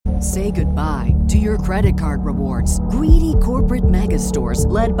Say goodbye to your credit card rewards. Greedy corporate mega stores,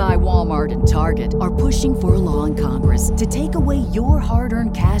 led by Walmart and Target, are pushing for a law in Congress to take away your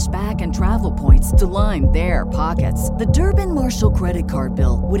hard-earned cash back and travel points to line their pockets. The Durbin-Marshall credit card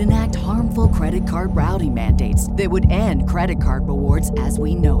bill would enact harmful credit card routing mandates that would end credit card rewards as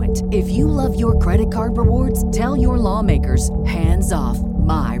we know it. If you love your credit card rewards, tell your lawmakers, hands off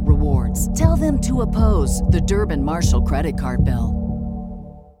my rewards. Tell them to oppose the Durbin-Marshall credit card bill.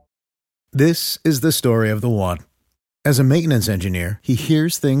 This is the story of the one. As a maintenance engineer, he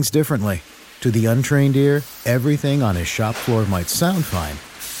hears things differently. To the untrained ear, everything on his shop floor might sound fine,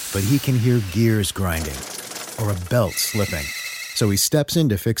 but he can hear gears grinding or a belt slipping. So he steps in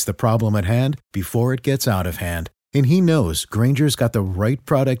to fix the problem at hand before it gets out of hand. And he knows Grainger's got the right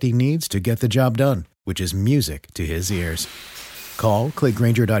product he needs to get the job done, which is music to his ears. Call, click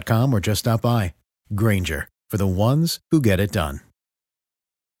Grainger.com, or just stop by. Grainger, for the ones who get it done.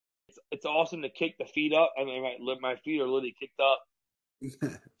 It's awesome to kick the feet up. I mean, my feet are literally kicked up.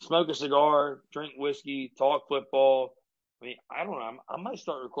 Smoke a cigar, drink whiskey, talk football. I mean, I don't know. I might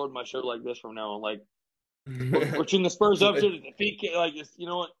start recording my show like this from now on. Like, we're tuning the Spurs up to the feet. Like, you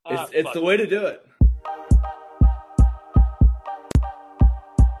know what? It's the way to do it.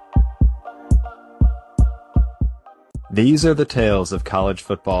 These are the tales of college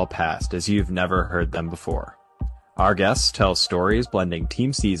football past as you've never heard them before. Our guests tell stories blending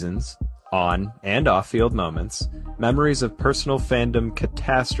team seasons, on and off-field moments, memories of personal fandom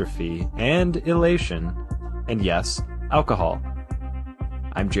catastrophe and elation, and yes, alcohol.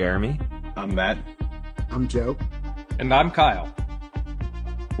 I'm Jeremy. I'm Matt. I'm Joe. And I'm Kyle.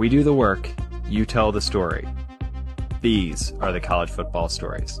 We do the work, you tell the story. These are the college football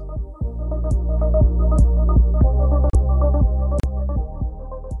stories.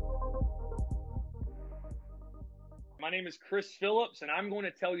 My name is Chris Phillips, and I'm going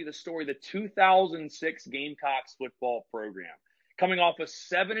to tell you the story of the 2006 Gamecocks football program. Coming off a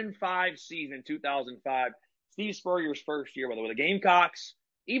 7-5 season in 2005, Steve Spurrier's first year, by the way, the Gamecocks,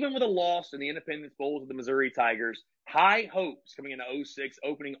 even with a loss in the Independence Bowl to the Missouri Tigers, high hopes coming into 06,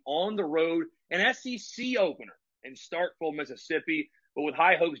 opening on the road, an SEC opener in Starkville, Mississippi, but with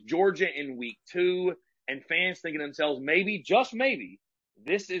high hopes, Georgia in week 2, and fans thinking to themselves, maybe, just maybe,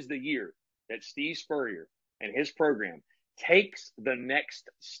 this is the year that Steve Spurrier and his program takes the next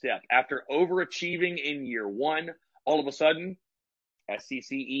step. After overachieving in year 1, all of a sudden,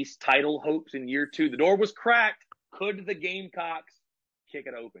 SEC East title hopes in year 2. The door was cracked. Could the Gamecocks kick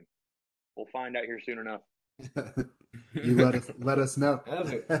it open? We'll find out here soon enough. You let us know.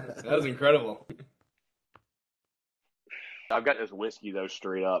 That was incredible. I've got this whiskey, though,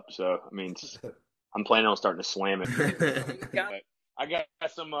 straight up. So, I mean, I'm planning on starting to slam it. But I got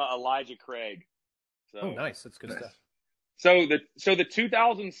some Elijah Craig. So, oh, nice. That's good stuff. So the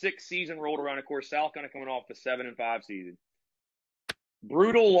 2006 season rolled around, of course, South kind of coming off the 7-5 season.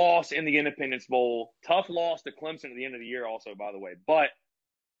 Brutal loss in the Independence Bowl. Tough loss to Clemson at the end of the year also, by the way. But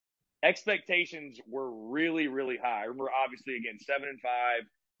expectations were really, really high. I remember, obviously, again, 7-5.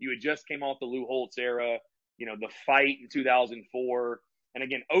 You had just came off the Lou Holtz era, you know, the fight in 2004. And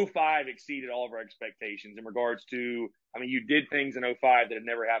again, 05 exceeded all of our expectations in regards to, I mean, you did things in 05 that had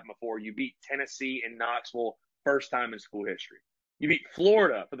never happened before. You beat Tennessee and Knoxville first time in school history. You beat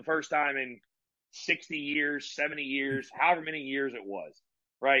Florida for the first time in 60 years, 70 years, however many years it was,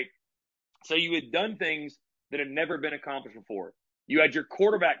 right? So you had done things that had never been accomplished before. You had your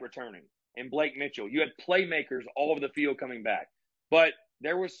quarterback returning in Blake Mitchell. You had playmakers all over the field coming back. But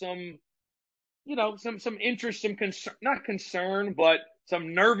there was some, you know, some interest, some concern, not concern, but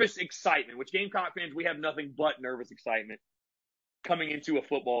some nervous excitement, which Gamecock fans, we have nothing but nervous excitement coming into a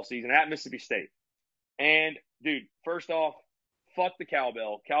football season at Mississippi State. And, dude, first off, fuck the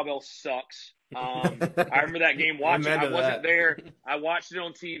cowbell. Cowbell sucks. I remember that game watching. I wasn't there. I watched it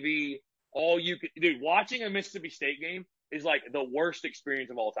on TV. Watching a Mississippi State game is like the worst experience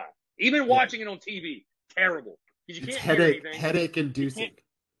of all time. Even watching it on TV, terrible. You can't hear anything. Headache inducing.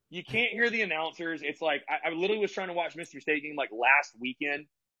 You can't hear the announcers. It's like I literally was trying to watch Mississippi State game like last weekend.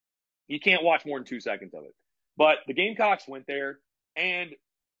 You can't watch more than 2 seconds of it. But the Gamecocks went there, and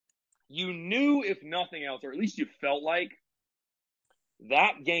you knew, if nothing else, or at least you felt like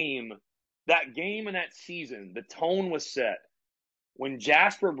that game and that season, the tone was set when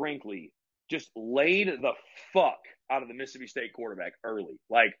Jasper Brinkley just laid the fuck out of the Mississippi State quarterback early.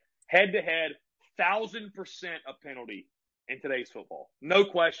 Like, head-to-head, 1,000% a penalty in today's football. No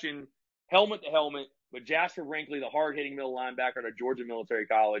question, helmet to helmet, but Jasper Brinkley, the hard-hitting middle linebacker at Georgia Military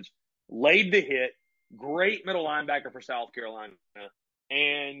College, laid the hit. Great middle linebacker for South Carolina.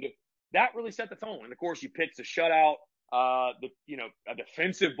 And that really set the tone. And, of course, you pitched a shutout. A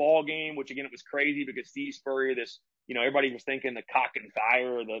defensive ball game, which again, it was crazy because Steve Spurrier, everybody was thinking the cock and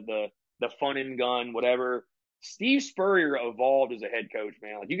fire, the fun and gun, whatever. Steve Spurrier evolved as a head coach,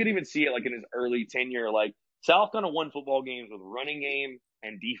 man. Like you could even see it like in his early tenure. Like South Carolina won football games with running game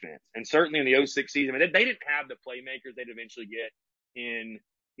and defense. And certainly in the 2006 season, I mean, they didn't have the playmakers they'd eventually get in,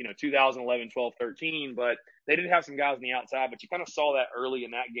 2011, 12, 13, but they did have some guys on the outside. But you kind of saw that early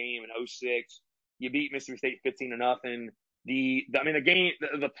in that game in 2006. You beat Mississippi State 15-0.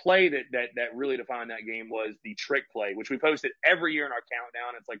 The play that really defined that game was the trick play, which we posted every year in our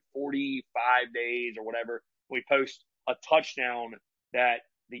countdown. It's like 45 days or whatever. We post a touchdown that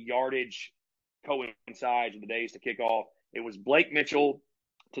the yardage coincides with the days to kick off. It was Blake Mitchell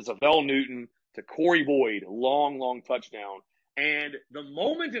to Savell Newton to Corey Boyd, long touchdown. And the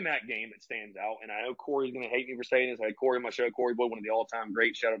moment in that game that stands out, and I know Corey's going to hate me for saying this. I had Corey on my show, Corey Boyd, one of the all-time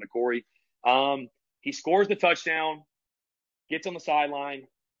greats. Shout out to Corey. He scores the touchdown, gets on the sideline,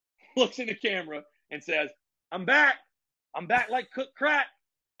 looks in the camera, and says, I'm back like cooked crack.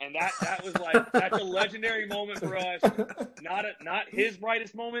 And that was like, that's a legendary moment for us. Not his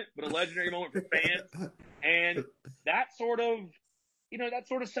brightest moment, but a legendary moment for fans. And that sort of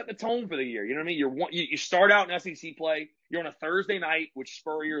set the tone for the year. You know what I mean? You start out in SEC play. You're on a Thursday night, which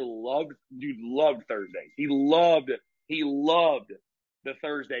Spurrier loved. Dude loved Thursdays. He loved the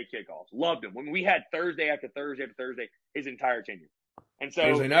Thursday kickoffs. Loved them. When we had Thursday after Thursday after Thursday, his entire tenure. And so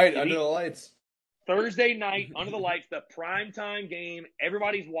Thursday night under the lights. Thursday night under the lights, the primetime game.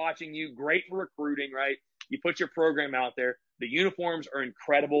 Everybody's watching you. Great for recruiting, right? You put your program out there. The uniforms are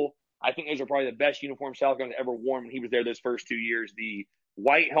incredible. I think those are probably the best uniforms South Carolina ever worn when he was there those first 2 years. The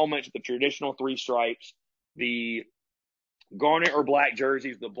white helmets with the traditional 3 stripes, the garnet or black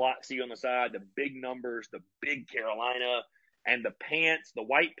jerseys, the block C on the side, the big numbers, the big Carolina, and the pants, the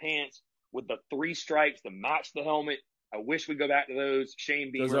white pants with the 3 stripes to match the helmet. I wish we'd go back to those.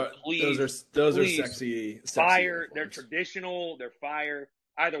 Shane Beamer, please. Those are sexy. Fire. Uniforms. They're traditional. They're fire.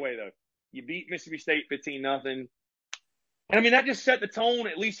 Either way, though, you beat Mississippi State 15-0. And I mean, that just set the tone,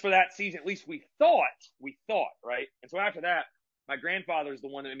 at least for that season. At least we thought, right? And so after that, my grandfather is the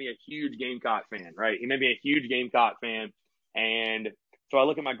one that made me a huge Gamecock fan, right? He made me a huge Gamecock fan. And so I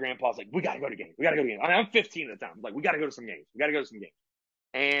look at my grandpa, I was like, we got to go to games. I mean, I'm 15 at the time. I'm like, we got to go to some games.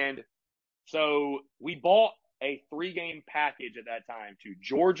 And so we bought a 3-game package at that time to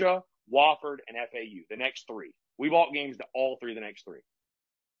Georgia, Wofford, and FAU, the next 3. We bought games to all 3 of the next 3.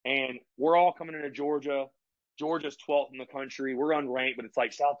 And we're all coming into Georgia. Georgia's 12th in the country. We're unranked, but it's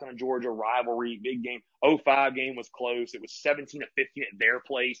like South Carolina, Georgia rivalry, big game. 05 game was close. It was 17-15 at their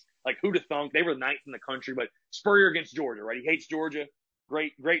place. Like, who'd have thunk? They were 9th in the country, but Spurrier against Georgia, right? He hates Georgia.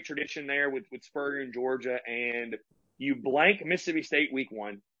 Great tradition there with Spurrier and Georgia. And you blank Mississippi State week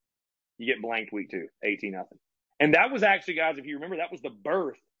 1. You get blanked week 2, 18-0. And that was actually, guys, if you remember, that was the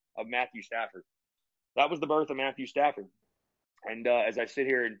birth of Matthew Stafford. And as I sit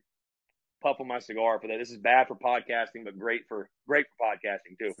here and puff on my cigar for that, this is bad for podcasting, but great for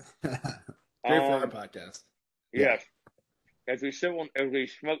podcasting too. Great for our podcast. Yes. As we smoke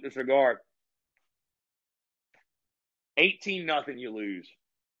the cigar, 18-0 you lose.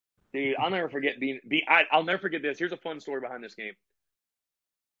 Dude, I'll never forget I'll never forget this. Here's a fun story behind this game.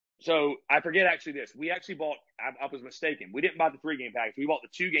 So I forget actually this. We actually bought, I was mistaken. We didn't buy the 3-game package. We bought the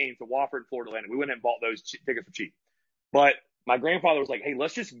 2 games to Wofford and Florida Atlantic. We went and bought those tickets for cheap. But my grandfather was like, hey,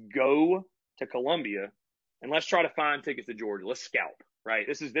 let's just go to Columbia and let's try to find tickets to Georgia. Let's scalp, right?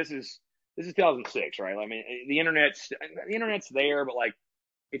 This is 2006, right? I mean, the internet's there, but like,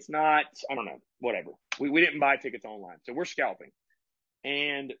 it's not, I don't know, whatever. We didn't buy tickets online. So we're scalping.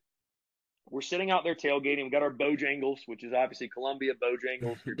 And we're sitting out there tailgating. We got our Bojangles, which is obviously Columbia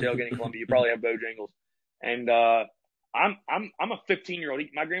Bojangles. If you're tailgating Columbia, you probably have Bojangles. And I'm a 15-year-old.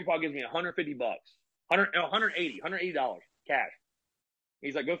 My grandpa gives me $150, $180 cash.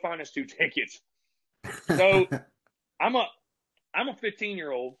 He's like, go find us 2 tickets. So I'm a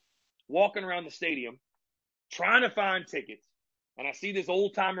 15-year-old walking around the stadium trying to find tickets, and I see this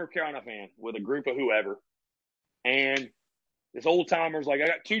old-timer Carolina fan with a group of whoever, and this old-timer's like, I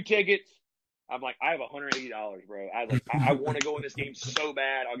got 2 tickets. I'm like, I have $180, bro. I was like, I want to go in this game so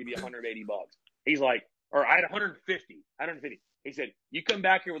bad. I'll give you $180. He's like, or I had 150. He said, you come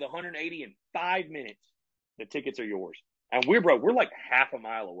back here with 180 in 5 minutes. The tickets are yours. And we're like half a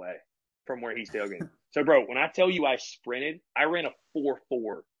mile away from where he's tailgating. So, bro, when I tell you I sprinted, I ran a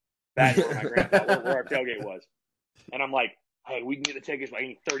 4.4 back to where my grandpa, where our tailgate was. And I'm like, hey, we can get the tickets, but I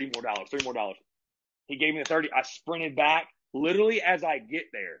need $30 more. He gave me the 30. I sprinted back. Literally, as I get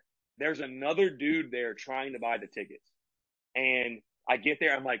there, there's another dude there trying to buy the tickets. And I get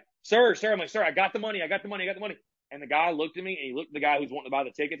there. I'm like, sir, I got the money. And the guy looked at me, and he looked at the guy who's wanting to buy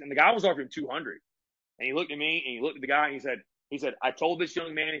the tickets, and the guy was offering $200. And he looked at me, and he looked at the guy, and he said, I told this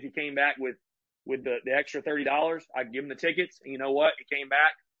young man if he came back with the extra $30, I'd give him the tickets. And you know what? He came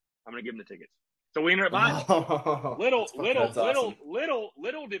back. I'm going to give him the tickets. So we ended up buying. Little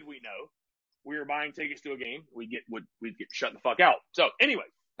did we know we were buying tickets to a game. We'd get shut the fuck out. So anyway,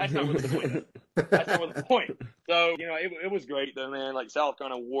 that's not really the point. That's not really the point. So it was great though, man. Like South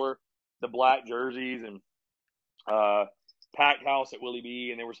kind of wore the black jerseys and packed house at Willie B,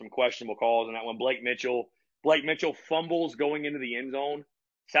 and there were some questionable calls in that one. Blake Mitchell fumbles going into the end zone.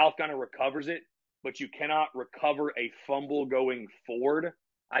 South kind of recovers it, but you cannot recover a fumble going forward,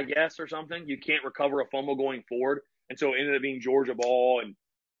 I guess, or something. You can't recover a fumble going forward. And so it ended up being Georgia ball. And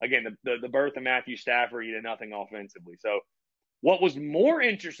again, the birth of Matthew Stafford, he did nothing offensively. So what was more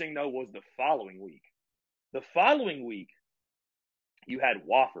interesting, though, was the following week. The following week, you had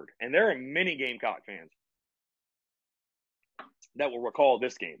Wofford. And there are many Gamecock fans that will recall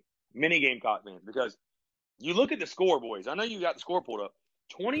this game. Many Gamecock fans. Because you look at the score, boys. I know you got the score pulled up.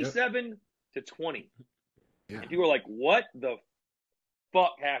 27-20. Yeah. And people are like, what the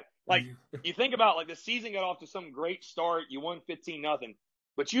fuck happened? Like, you think about, like, the season got off to some great start. You won 15-0.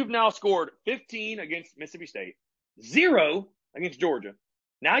 But you've now scored 15 against Mississippi State, 0 against Georgia.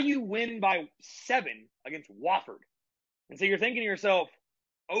 Now you win by 7 against Wofford. And so you're thinking to yourself,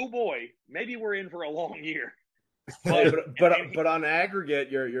 oh, boy, maybe we're in for a long year. But on aggregate,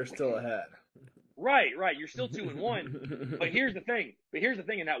 you're still ahead. Right. You're still 2-1. But here's the thing.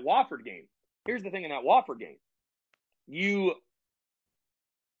 In that Wofford game.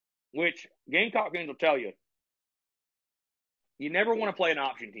 Which Gamecock fans will tell you, you never want to play an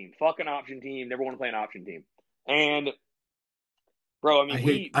option team. Fuck an option team. Never want to play an option team. And, bro, I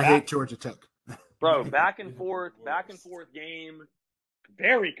hate Georgia Tech. Bro, back and forth game.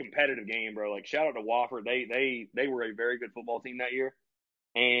 Very competitive game, bro. Like, shout out to Wofford. They were a very good football team that year.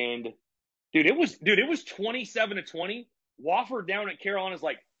 And, Dude, it was 27-20. Wofford down at Carolina's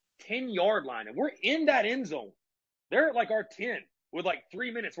like 10-yard line, and we're in that end zone. They're at like our 10 with like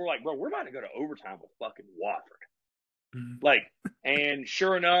 3 minutes. We're like, bro, we're about to go to overtime with fucking Wofford. Like, and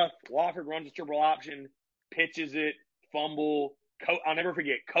sure enough, Wofford runs a triple option, pitches it, fumble. I'll never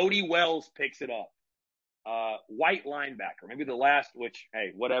forget. Cody Wells picks it up. White linebacker, maybe the last, which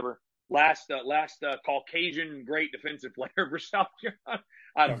hey, whatever. Last Caucasian great defensive player for South Carolina.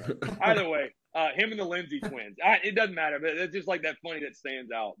 I don't know. Either way, him and the Lindsey twins. It doesn't matter, but it's just like that funny that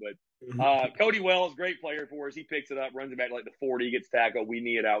stands out. But Cody Wells, great player for us. He picks it up, runs it back to like the 40, gets tackled. We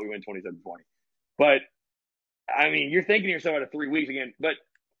knee it out. We win 27-20. But, I mean, you're thinking to yourself out of 3 weeks again. But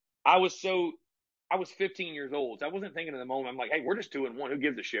I was 15 years old. So I wasn't thinking in the moment. I'm like, hey, we're just 2-1. Who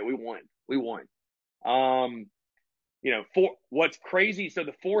gives a shit? We won. What's crazy, so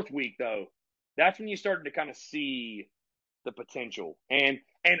the fourth week, though, that's when you started to kind of see the potential. And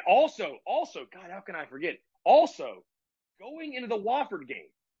also, God, how can I forget? Also, going into the Wofford game,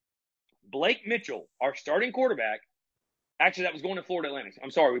 Blake Mitchell, our starting quarterback, actually, that was going to Florida Atlantic.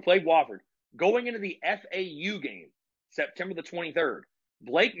 I'm sorry, we played Wofford. Going into the FAU game, September the 23rd,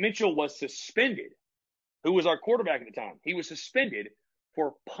 Blake Mitchell was suspended, who was our quarterback at the time. He was suspended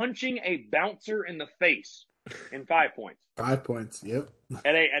for punching a bouncer in the face in 5 points. 5 points, yep.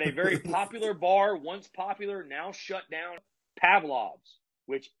 At a very popular bar, once popular, now shut down, Pavlov's,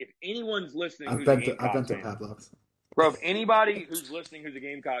 which if anyone's listening I've who's been a to Gamecock fan, Pavlov's. Bro, if anybody who's listening who's a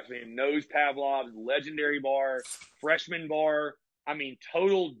Gamecock fan knows Pavlov's, legendary bar, freshman bar, I mean,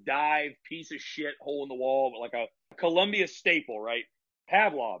 total dive, piece of shit, hole in the wall, but like a Columbia staple, right?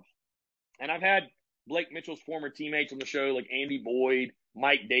 Pavlov's. And I've had Blake Mitchell's former teammates on the show, like Andy Boyd,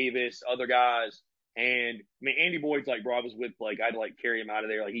 Mike Davis, other guys. And, I mean, Andy Boyd's like, bro, I was with Blake. I had to, like, carry him out of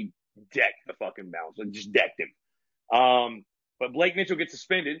there. Like, he decked the fucking bounce. Like, just decked him. But Blake Mitchell gets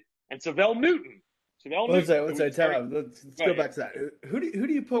suspended. And Savell Newton. Let's go back to that. Who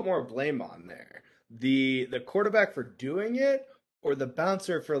do you put more blame on there? The quarterback for doing it or the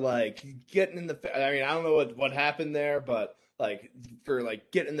bouncer for, like, getting in the – I mean, I don't know what happened there, but, like, for,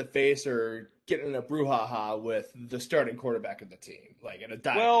 like, getting in the face or getting in a brouhaha with the starting quarterback of the team. Like, in a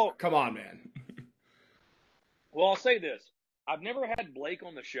dive. Well, come on, man. Well, I'll say this. I've never had Blake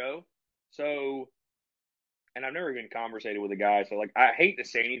on the show, so – and I've never even conversated with a guy. So, like, I hate to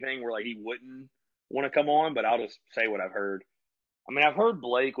say anything where, like, he wouldn't want to come on, but I'll just say what I've heard. I mean, I've heard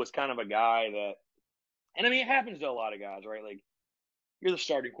Blake was kind of a guy that – and, I mean, it happens to a lot of guys, right? Like, you're the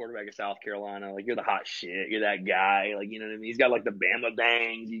starting quarterback of South Carolina. Like, you're the hot shit. You're that guy. Like, you know what I mean? He's got, like, the Bama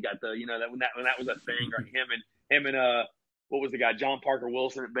bangs. You got the – you know, that when that was a thing, right? Him and what was the guy, John Parker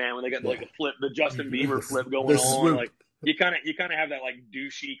Wilson at Bama, when they got like the Justin Bieber flip going on. Like you kind of have that like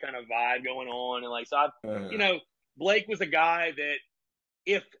douchey kind of vibe going on, and like so I, Blake was a guy that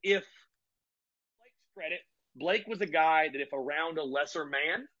if Blake's credit, Blake was a guy that if around a lesser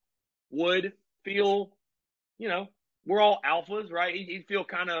man would feel, we're all alphas, right? He'd feel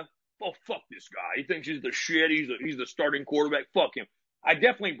kind of, oh, fuck this guy. He thinks he's the shit. He's the starting quarterback. Fuck him. I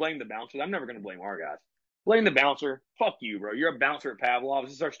definitely blame the bouncers. I'm never going to blame our guys. Blame the bouncer. Fuck you, bro. You're a bouncer at Pavlov.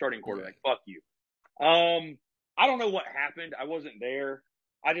 This is our starting quarterback. Fuck you. I don't know what happened. I wasn't there.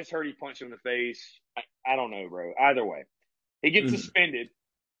 I just heard he punched him in the face. I don't know, bro. Either way, he gets suspended.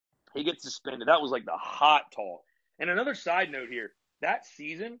 That was like the hot talk. And another side note here, that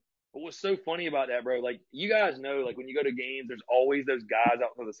season, what was so funny about that, bro, like, you guys know, like, when you go to games, there's always those guys out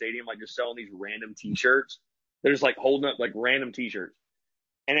in the stadium, like, just selling these random T-shirts. They're just, like, holding up, like, random T-shirts.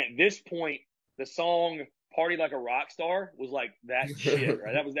 And at this point, the song Party Like a Rock Star was, like, that shit,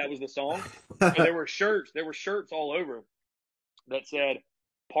 right? That was the song. So there were shirts all over that said,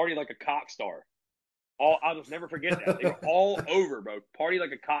 Party Like a Cock Star. I'll just never forget that. They were all over, bro. Party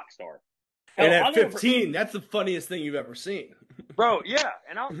Like a Cock Star. And at 15, that's the funniest thing you've ever seen. Bro, yeah.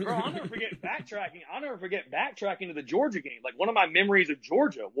 And I'll never forget backtracking. I'll never forget backtracking to the Georgia game. Like, one of my memories of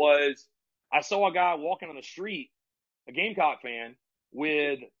Georgia was I saw a guy walking on the street, a Gamecock fan,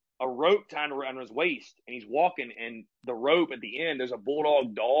 with a rope tied around his waist. And he's walking, and the rope at the end, there's a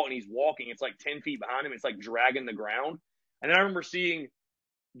bulldog doll, and he's walking. It's like 10 feet behind him. It's like dragging the ground. And then I remember seeing,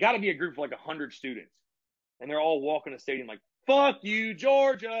 got to be a group of like 100 students. And they're all walking the stadium like, fuck you,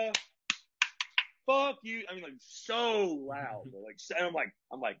 Georgia. Fuck you. I mean, like, so loud. Like,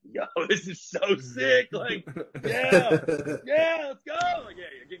 I'm like, yo, this is so sick. Like, yeah, let's go. Like,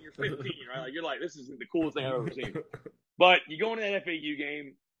 yeah, again, you're 15, right? Like, you're like, this is the coolest thing I've ever seen. But you go into that FAU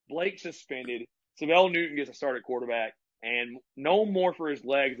game, Blake suspended, Savell Newton gets a start at quarterback, and no more for his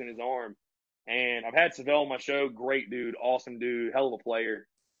legs than his arm. And I've had Savell on my show, great dude, awesome dude, hell of a player.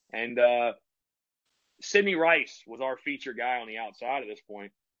 And Sidney Rice was our feature guy on the outside at this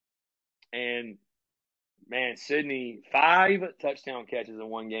point. And man, Sidney, 5 touchdown catches in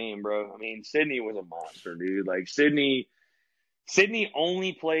one game, bro. I mean, Sidney was a monster, dude. Like, Sidney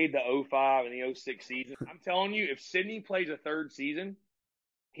only played the 05 and the 06 season. I'm telling you, if Sidney plays a third season,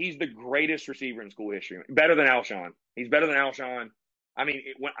 he's the greatest receiver in school history. Better than Alshon. He's better than Alshon. I mean,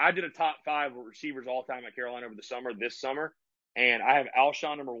 when I did a top 5 receivers all time at Carolina over this summer, and I have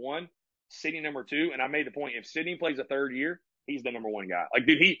Alshon number 1, Sidney number 2, and I made the point, if Sidney plays a third year, he's the number 1 guy. Like,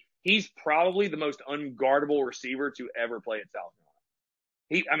 dude, he's probably the most unguardable receiver to ever play at South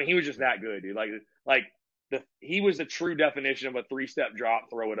Carolina. He was just that good, dude. He was the true definition of a 3-step drop,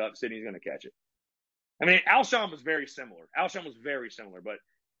 throw it up, Sidney's going to catch it. I mean, Alshon was very similar, but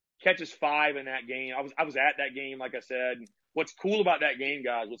catches 5 in that game. I was at that game, like I said. What's cool about that game,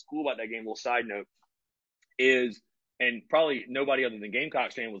 guys, little side note, is, and probably nobody other than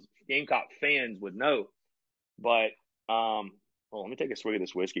Gamecock fans would know, but let me take a swig of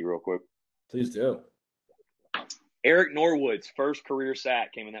this whiskey real quick. Please do. Eric Norwood's first career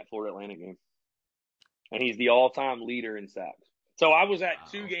sack came in that Florida Atlantic game, and he's the all-time leader in sacks. So I was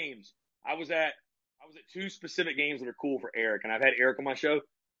at 2 games. I was at 2 specific games that are cool for Eric, and I've had Eric on my show.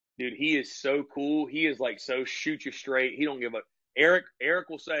 Dude, he is so cool. He is like so shoot you straight. He don't give a. Eric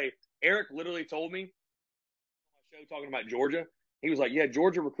will say. Eric literally told me on my show talking about Georgia. He was like, "Yeah,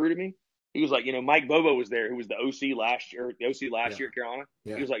 Georgia recruited me." He was like, Mike Bobo was there, who was the OC last year at Carolina.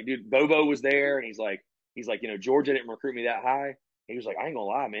 Yeah. He was like, dude, Bobo was there, and he's like, Georgia didn't recruit me that high. He was like, I ain't gonna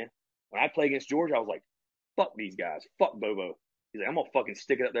lie, man. When I play against Georgia, I was like, fuck these guys, fuck Bobo. He's like, I'm gonna fucking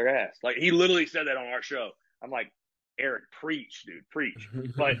stick it up their ass. Like, he literally said that on our show. I'm like, Eric, preach, dude, preach.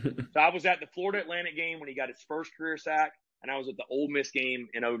 But so I was at the Florida Atlantic game when he got his first career sack, and I was at the Ole Miss game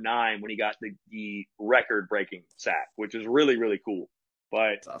in 2009 when he got the record-breaking sack, which is really, really cool.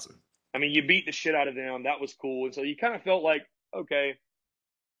 But that's awesome. I mean, you beat the shit out of them. That was cool. And so you kind of felt like, okay,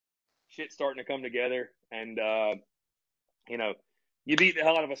 shit's starting to come together. And, you beat the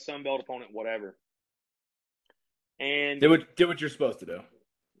hell out of a Sun Belt opponent, whatever. And did what you're supposed to do.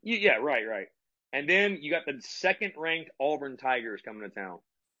 Yeah, right. And then you got the second-ranked Auburn Tigers coming to town,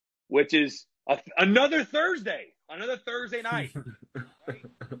 which is another Thursday night. Right?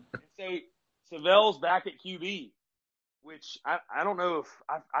 And so Savell's back at QB. Which I don't know if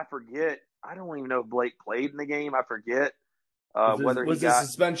I forget. I don't even know if Blake played in the game. I forget whether was he got the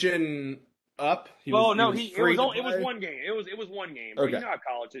suspension up. It was one game. It was one game. Okay. You know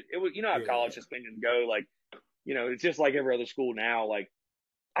how college suspensions go. Like, it's just like every other school now. Like,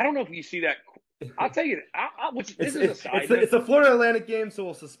 I don't know if you see that. I'll tell you. This is a side note. It's a Florida Atlantic game, so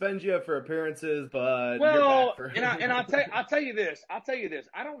we'll suspend you for appearances. But I'll tell you this.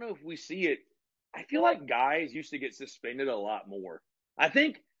 I don't know if we see it. I feel like guys used to get suspended a lot more. I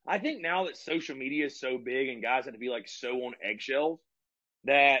think I think now that social media is so big and guys have to be like so on eggshells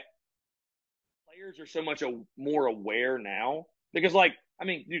that players are so much more aware now because, like, I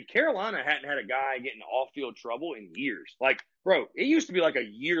mean, dude, Carolina hadn't had a guy get in off-field trouble in years. Like, bro, it used to be like a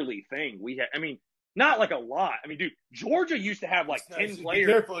yearly thing. I mean, not like a lot. I mean, dude, Georgia used to have like 10 players.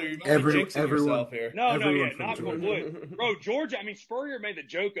 Be careful, you're jinxing yourself here. No, not wood. Bro, Georgia, I mean, Spurrier made the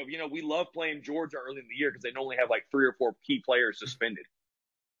joke of, we love playing Georgia early in the year because they normally have like 3 or 4 key players suspended.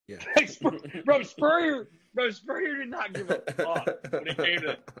 Yeah. Bro, Spurrier did not give a fuck when it came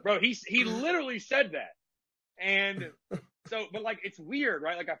to bro. He literally said that, and so, but like it's weird,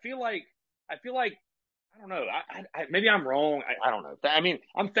 right? Like I feel like I don't know. I maybe I'm wrong. I don't know. I mean,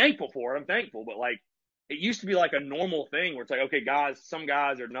 I'm thankful for it. I'm thankful, but like it used to be like a normal thing where it's like, okay, some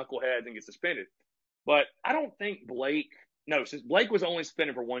guys are knuckleheads and get suspended, but I don't think Blake. No, since Blake was only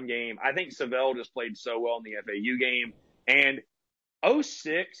suspended for 1 game, I think Savell just played so well in the FAU game, and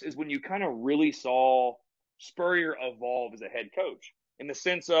 2006 is when you kind of really saw Spurrier evolve as a head coach in the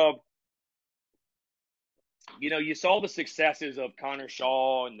sense of, you saw the successes of Connor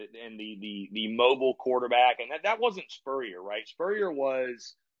Shaw and the mobile quarterback, and that wasn't Spurrier, right? Spurrier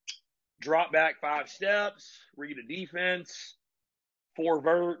was drop back 5 steps, read a defense, 4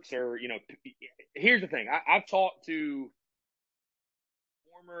 verts, or here's the thing. I've talked to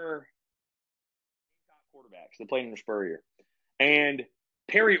former quarterbacks that played under Spurrier. And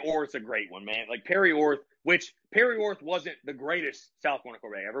Perry Orth's a great one, man. Like Perry Orth wasn't the greatest South Carolina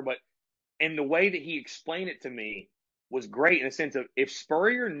quarterback ever, but in the way that he explained it to me was great in the sense of if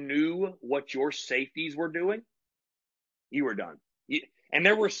Spurrier knew what your safeties were doing, you were done. And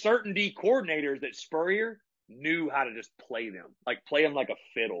there were certain D coordinators that Spurrier knew how to just play them like a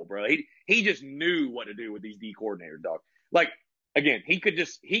fiddle, bro. He just knew what to do with these D coordinators, dog. Like again, he could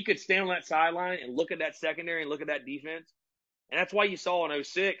stand on that sideline and look at that secondary and look at that defense. And that's why you saw in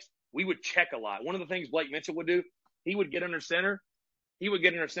 2006, we would check a lot. One of the things Blake Mitchell would do, he would get under center.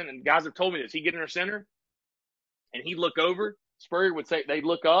 And guys have told me this. He'd get under center, and he'd look over. Spurrier would say, they'd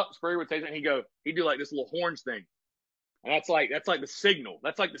look up. Spurrier would say something. He'd do like this little horns thing. And that's like the signal.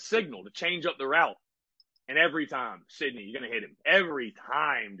 That's like the signal to change up the route. And every time, Sydney, you're going to hit him. Every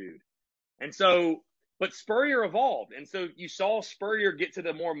time, dude. And so, but Spurrier evolved. And so you saw Spurrier get to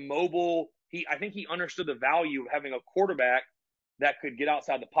the more mobile. I think he understood the value of having a quarterback that could get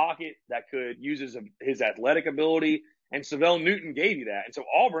outside the pocket, that could use his athletic ability, and Savell Newton gave you that. And so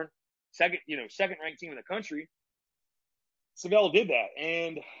Auburn, second ranked team in the country, Savell did that.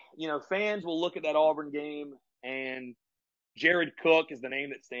 And fans will look at that Auburn game, and Jared Cook is the name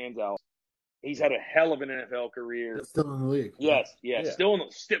that stands out. He's had a hell of an NFL career. That's still in the league. Yes, yeah.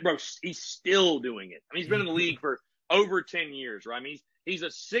 Bro, he's still doing it. I mean, he's been in the league for over 10 years, right? I mean, he's a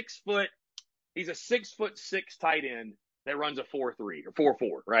 6'6" tight end that runs a 4.3 or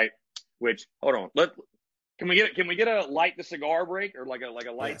 4.4, right? Which, hold on, can we get a light the cigar break or like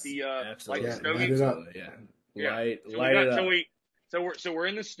a light the absolutely. Light the stogie? Light it up. So we're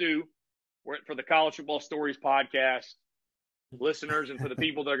in the stew. We're for the College Football Stories podcast listeners, and for the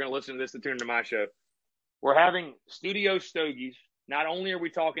people that are going to listen to this to tune into my show. We're having studio stogies. Not only are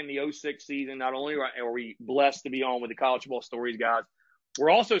we talking the 2006 season, not only are we blessed to be on with the College Football Stories guys, we're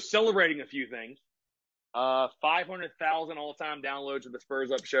also celebrating a few things. 500,000 all-time downloads of the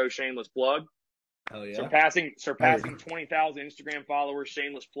Spurs Up Show, shameless plug. Hell yeah. Surpassing 20,000 Instagram followers,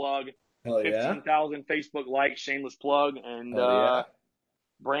 shameless plug. Hell yeah. 15,000 Facebook likes, shameless plug. And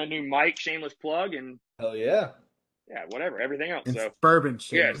brand new mic, shameless plug. And hell yeah. Yeah, whatever, everything else. And so bourbon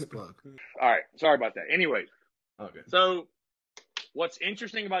shameless plug. All right, sorry about that. Anyways. Okay. So what's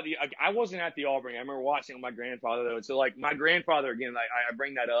interesting about I wasn't at the Auburn. I remember watching with my grandfather, though. And so, like, my grandfather, again, I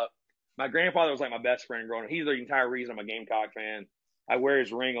bring that up. My grandfather was like my best friend growing up. He's the entire reason I'm a Gamecock fan. I wear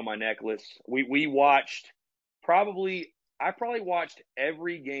his ring on my necklace. We watched I probably watched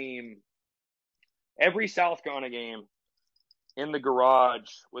every game, every South Carolina game in the garage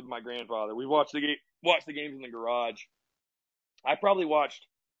with my grandfather. We watched the games in the garage. I probably watched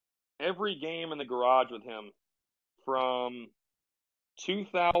every game in the garage with him from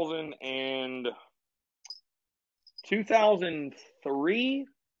 2003,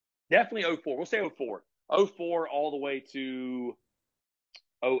 definitely 04. We'll say 04. 04 all the way to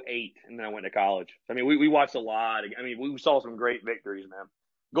 08, and then I went to college. I mean, we watched a lot. I mean, we saw some great victories, man.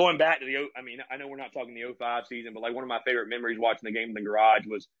 Going back to I know we're not talking the 05 season, but like one of my favorite memories watching the game in the garage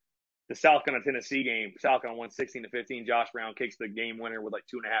was the South Carolina Tennessee game. South Carolina won 16-15. Josh Brown kicks the game winner with like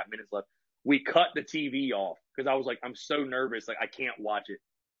 2.5 minutes left. We cut the TV off because I was like, I'm so nervous, like I can't watch it.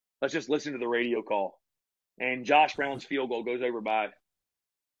 Let's just listen to the radio call. And Josh Brown's field goal goes over by,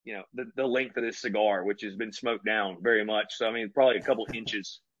 the length of this cigar, which has been smoked down very much. So I mean, probably a couple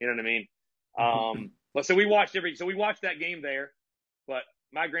inches You know what I mean? But so we watched that game there. But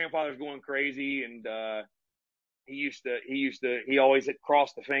my grandfather's going crazy, and he always hit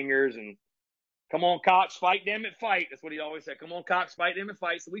cross the fingers and come on, Cox, fight, damn it, fight. That's what he always said. Come on, Cox, fight, damn it,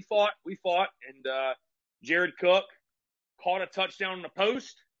 fight. So we fought, and Jared Cook caught a touchdown on the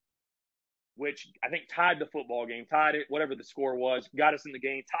post, which I think tied the football game, tied it, whatever the score was, got us in the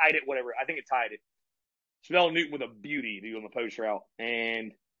game, tied it, whatever. I think it tied it. Svell Newton with a beauty to do on the post route,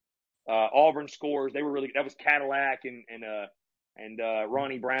 and Auburn scores. They were really, that was Cadillac and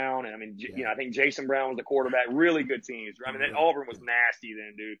Ronnie Brown, and I mean, I think Jason Brown was the quarterback. Really good teams. I mean, Auburn was nasty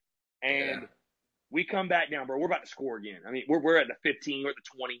then, dude. And we come back down, bro. We're about to score again. I mean, we're at the 15, we're at the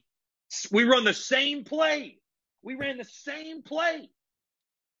 20. We run the same play. We ran the same play.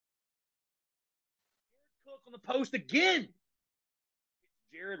 Jared Cook on the post again.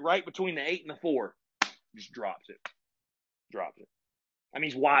 Jared right between the 8 and the 4. Just drops it. I mean,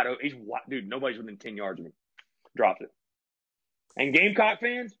 he's wide open. Dude, nobody's within 10 yards of him. Drops it. And Gamecock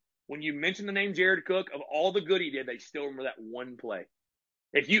fans, when you mention the name Jared Cook, of all the good he did, they still remember that one play.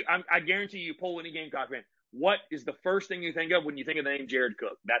 I guarantee you poll any Gamecock fan, what is the first thing you think of when you think of the name Jared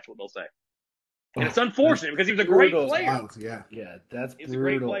Cook? That's what they'll say. And it's unfortunate because he was a great player. Yeah, that's He's a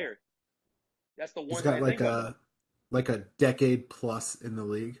great player. That's the one He's thing got I think of. like a decade plus in the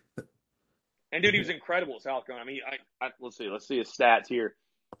league. And dude, he was incredible at South Carolina. I mean, let's see his stats here.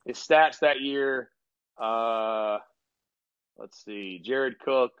 His stats that year. Let's see, Jared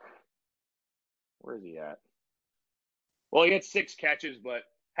Cook. Where is he at? Well, he had 6 catches, but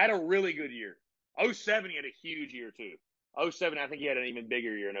had a really good year. 07, he had a huge year too. 07, I think he had an even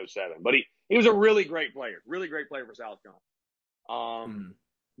bigger year in 07. But he was a really great player for South Carolina.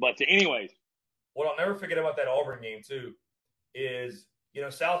 But anyways, what I'll never forget about that Auburn game too is,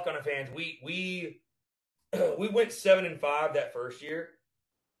 South Carolina fans, we went 7-5 that first year,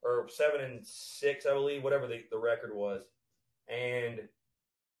 or 7-6, I believe, whatever the record was. And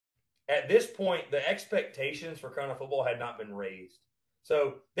at this point, the expectations for Carolina football had not been raised.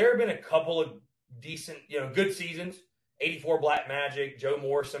 So there have been a couple of decent, good seasons. 84 Black Magic, Joe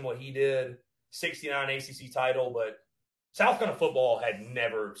Morrison, what he did, 69 ACC title, but South Carolina football had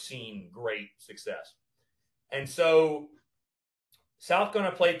never seen great success. And so South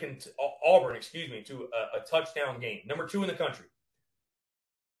Carolina played Auburn, to a touchdown game, number 2 in the country.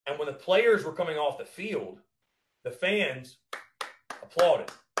 And when the players were coming off the field, the fans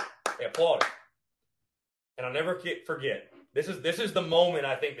applauded. They applauded. And I'll never forget. This is the moment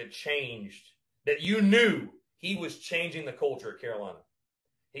I think that changed, that you knew he was changing the culture at Carolina.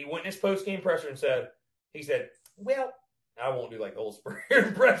 He went in his post-game presser and said, well, I won't do like the old Spurrier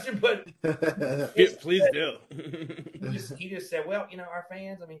impression, but please do. he just said, well, our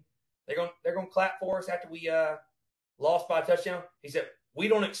fans, I mean, they're gonna clap for us after we lost by a touchdown. He said, we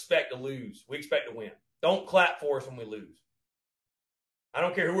don't expect to lose. We expect to win. Don't clap for us when we lose. I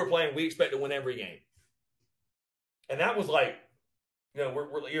don't care who we're playing. We expect to win every game. And that was like,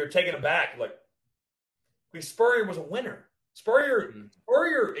 you're taken aback. Like, Spurrier was a winner. Spurrier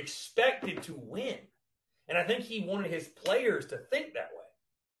expected to win. And I think he wanted his players to think that way,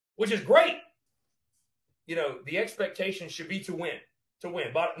 which is great. The expectation should be to win,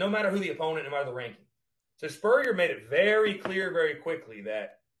 but no matter who the opponent, no matter the ranking. So Spurrier made it very clear very quickly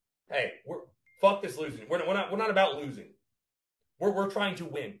that, hey, fuck this losing. We're not about losing. We're trying to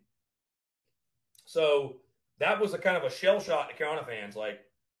win. So that was a kind of a shell shot to Carolina fans. Like,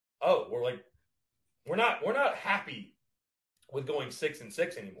 oh, we're not happy with going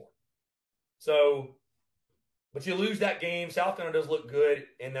 6-6 anymore. So, but you lose that game. South Carolina does look good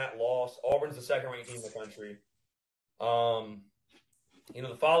in that loss. Auburn's the second-ranked team in the country.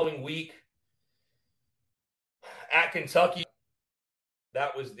 The following week at Kentucky,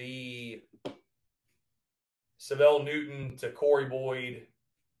 that was the Svell Newton to Corey Boyd.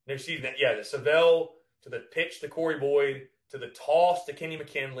 No, excuse me. Yeah, the Svell to the pitch to Corey Boyd, to the toss to Kenny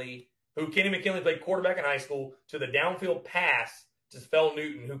McKinley, who Kenny McKinley played quarterback in high school, to the downfield pass to Svell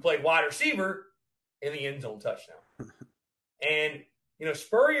Newton, who played wide receiver in the end zone touchdown. And,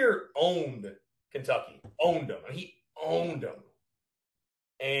 Spurrier owned Kentucky. Owned them. He owned them.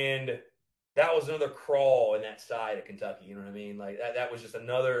 And that was another crawl in that side of Kentucky. You know what I mean? Like, that was just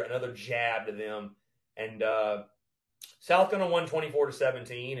another jab to them. And South Carolina won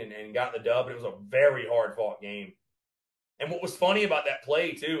 24-17 and got the dub, but it was a very hard-fought game. And what was funny about that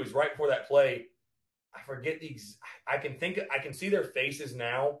play, too, is right before that play, I forget I can see their faces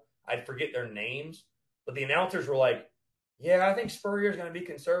now. I forget their names. But the announcers were like, yeah, I think Spurrier's going to be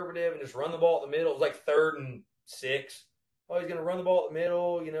conservative and just run the ball at the middle. It was like 3rd and 6. Oh, he's going to run the ball at the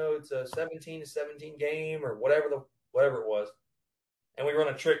middle. It's a 17-17 game or whatever it was. and we run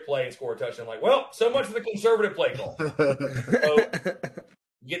a trick play and score a touchdown. Like, well, so much for the conservative play call. So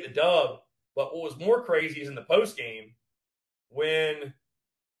you get the dub. But what was more crazy is in the post game when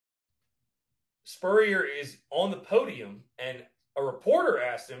Spurrier is on the podium and a reporter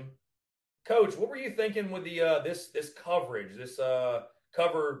asked him, Coach, what were you thinking with the this coverage, this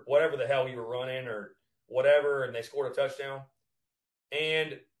cover whatever the hell you were running or whatever, and they scored a touchdown?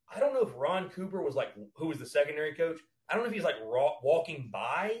 And I don't know if Ron Cooper was like, who was the secondary coach? I don't know if he's like walking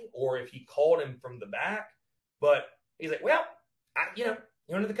by or if he called him from the back, but he's like, well, you know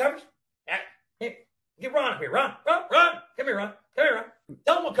the coverage? Hey, get Ron up here. Ron. Come here, Ron.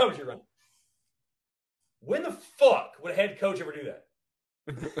 Tell him what coverage you're running. When the fuck would a head coach ever do that?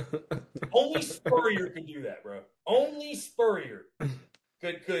 Only Spurrier could do that, bro. Only Spurrier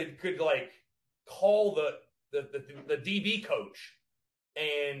could like call the DB coach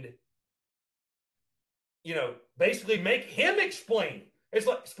and basically make him explain. It's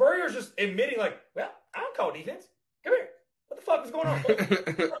like Spurrier's just admitting, like, well, I don't call defense. Come here. What the fuck is going on?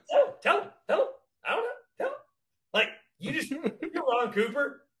 Tell him. I don't know. Tell him. Like, you're Ron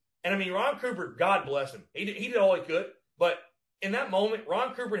Cooper. And I mean, Ron Cooper, God bless him. He did all he could. But in that moment,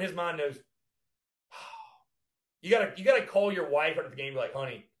 Ron Cooper in his mind knows, you gotta call your wife after the game and be like,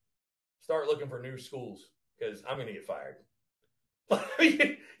 honey, start looking for new schools because I'm gonna get fired.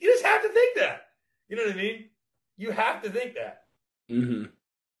 You just have to think that. You know what I mean? You have to think that. Mm-hmm.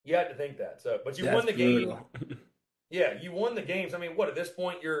 You have to think that. So, but you won the game. Yeah, you won the games. I mean, what, at this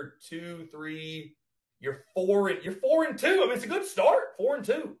point you're 2-3, you're 4-2. I mean, it's a good start.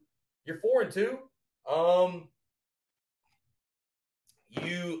 4-2. You're 4-2.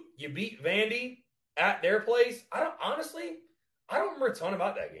 You beat Vandy at their place. I don't remember a ton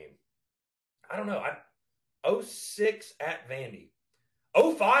about that game. I don't know. 06 at Vandy.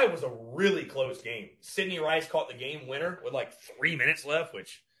 05 was a really close game. Sidney Rice caught the game winner with like 3 minutes left,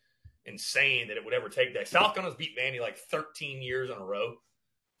 which insane that it would ever take that. South Carolina's beat Vandy like 13 years in a row.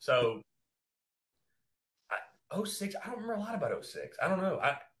 So 06, I don't remember a lot about 06. I don't know.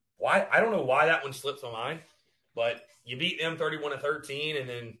 I don't know why that one slips my mind, but you beat them 31-13, and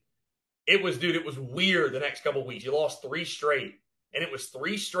then it was weird the next couple of weeks. You lost 3 straight, and it was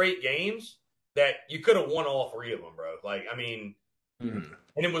 3 straight games that you could have won all 3 of them, bro. Like, I mean, and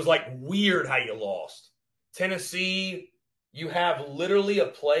it was like weird how you lost. Tennessee, you have literally a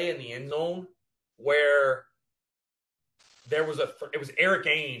play in the end zone where it was Eric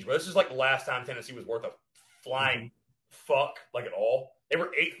Ainge, but this is like the last time Tennessee was worth a flying fuck, like at all. They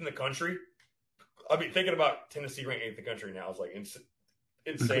were 8th in the country. I mean, thinking about Tennessee ranked 8th in the country now is like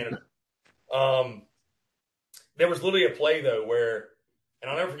insane. There was literally a play though where,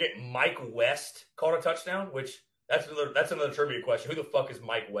 and I'll never forget, Mike West caught a touchdown, which that's another trivia question. Who the fuck is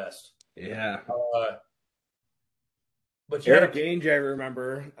Mike West? Yeah. But Eric Ainge, I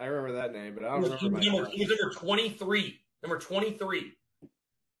remember that name, but I don't remember He was number 23. Number 23.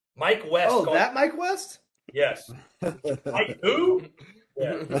 Mike West. Oh, that Mike West? Yes. Mike who?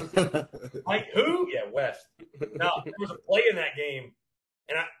 Yeah. Mike who? Yeah, West. Now, there was a play in that game,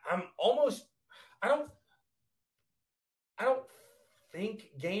 and I don't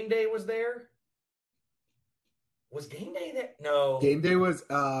think Game Day was there. Was Game Day there? No. Game Day was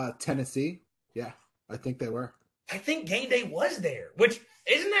Tennessee. Yeah, I think they were. I think Game Day was there, which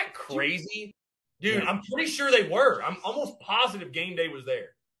isn't that crazy? Dude, yeah. I'm pretty sure they were. I'm almost positive Game Day was there.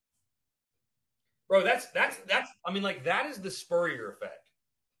 Bro, that's I mean, like, that is the Spurrier effect.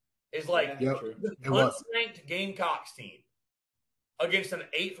 It's like the unranked Gamecocks team against an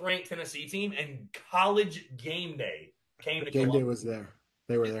 8th-ranked Tennessee team, and College Game Day came to Game Day was there.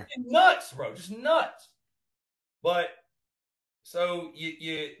 They were there. Nuts, bro. Just nuts. But so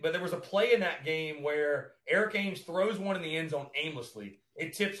but there was a play in that game where Eric Ainge throws one in the end zone aimlessly.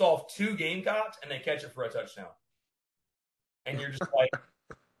 It tips off 2 Gamecocks, and they catch it for a touchdown. And you're just like,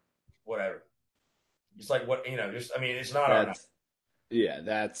 whatever. It's like, what, just, I mean, it's not our night.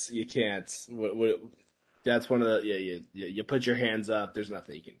 Yeah, you can't. That's one of the, you put your hands up. There's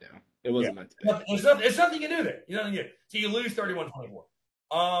nothing you can do. It wasn't meant to be. There's nothing you can do there. You know what I mean? So you lose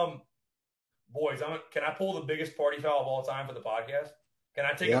 31-24. Boys, can I pull the biggest party foul of all time for the podcast? Can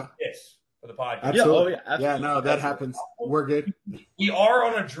I take a piss for the podcast? Absolutely. Absolutely. Yeah, no, that happens. We're good. We are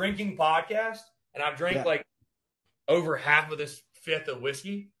on a drinking podcast, and I've drank like over half of this 5th of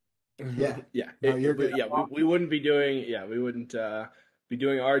whiskey. Yeah. Yeah. No, you're good. Yeah, we wouldn't be doing be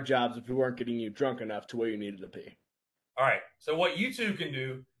doing our jobs if we weren't getting you drunk enough to where you needed to be. All right. So what you two can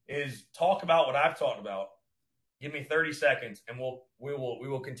do is talk about what I've talked about. Give me 30 seconds, and we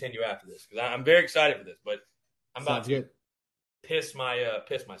will continue after this because I'm very excited for this. But I'm about to piss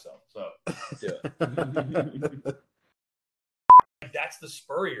myself. So do it. like that's the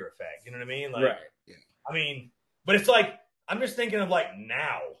Spurrier effect. You know what I mean? Like, right. Yeah. I mean, but it's like I'm just thinking of like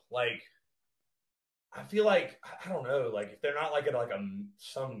now, like I feel like I don't know, like if they're not like at like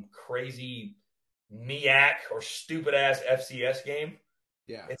some crazy MEAC or stupid ass FCS game,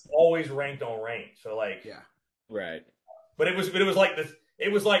 Yeah. it's always ranked on rank. So like, Yeah. Right. but it was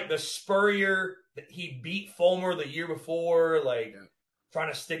like the Spurrier that he beat Fulmer the year before, like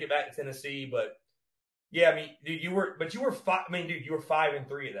trying to stick it back to Tennessee. But yeah, I mean, dude, you were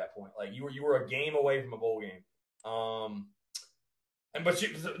 5-3 at that point. Like you were a game away from a bowl game.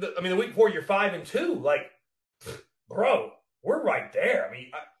 The week before you're 5-2. Like, bro, we're right there. I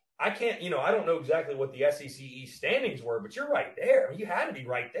mean, I can't, I don't know exactly what the SEC East standings were, but you're right there. I mean, you had to be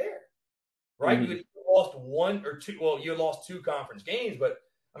right there, right? Mm-hmm. You lost one or two. Well, you lost 2 conference games, but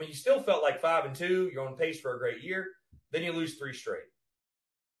I mean, you still felt like 5-2. You're on pace for a great year. Then you lose 3 straight,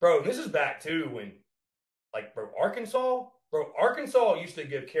 bro. This is back to when, like, Arkansas used to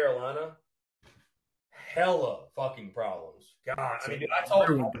give Carolina hella fucking problems. God, I mean, dude, I talked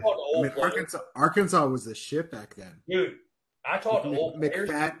to old players. Arkansas was the shit back then, dude. I talked to old players.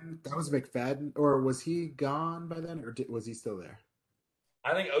 McFadden, that was McFadden, or was he gone by then, or was he still there?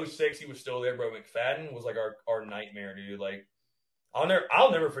 I think 06 he was still there, bro. McFadden was like our nightmare, dude. Like, I'll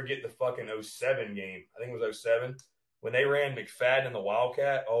never forget the fucking 07 game. I think it was 07 when they ran McFadden and the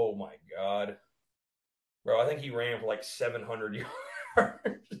Wildcat. Oh my god, bro! I think he ran for like 700 yards.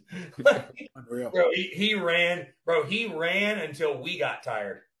 Unreal. Bro, he ran. Bro, he ran until we got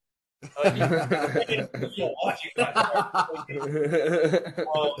tired. But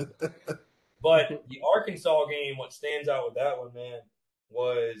the Arkansas game, what stands out with that one, man,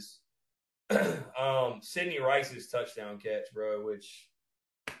 was Sidney Rice's touchdown catch, bro, which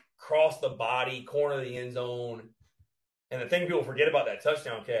crossed the body, corner of the end zone. And the thing people forget about that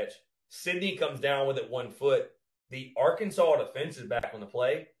touchdown catch, Sidney comes down with it 1 foot. The Arkansas defensive back on the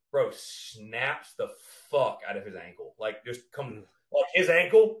play, bro, snaps the fuck out of his ankle. Like, just come. Like, his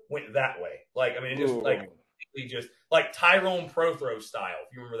ankle went that way. Like, I mean, it just like Tyrone Prothro style.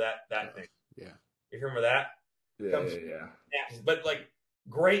 If you remember that thing. Yeah. If you remember that. Yeah. But, like,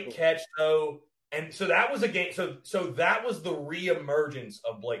 great catch, though. And so that was a game. So that was the reemergence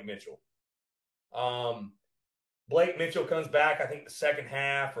of Blake Mitchell. Blake Mitchell comes back, I think, the second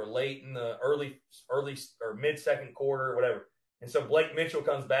half or late in the early or mid-second quarter or whatever. And so Blake Mitchell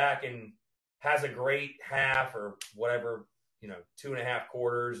comes back and has a great half or whatever, 2.5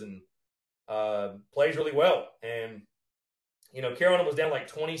 quarters and plays really well. And, Carolina was down like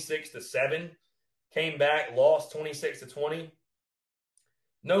 26-7, came back, lost 26-20.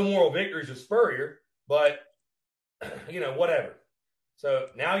 No moral victories with Spurrier, but, whatever. So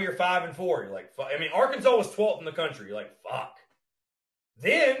now you're 5-4. You're like, fuck. I mean, Arkansas was 12th in the country. You're like, fuck.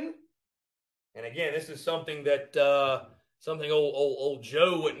 Then, and again, this is something that something old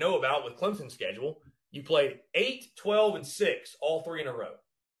Joe wouldn't know about with Clemson's schedule. You played 8, 12, and 6, all 3 in a row.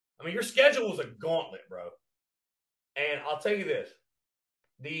 I mean, your schedule was a gauntlet, bro. And I'll tell you this.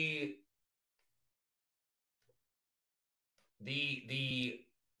 The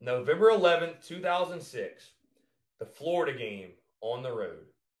November 11th, 2006, the Florida game on the road.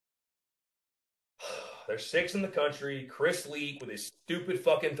 There's 6 in the country. Chris Leak with his stupid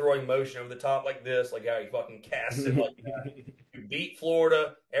fucking throwing motion over the top like this, like how he fucking casts it like that. You beat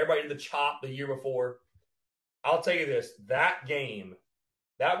Florida. Everybody did the chop the year before. I'll tell you this. That game,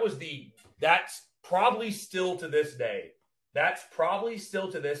 that's probably still to this day,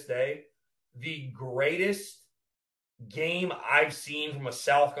 the greatest game I've seen from a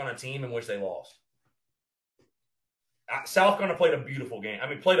South Carolina team in which they lost. South Carolina played a beautiful game. I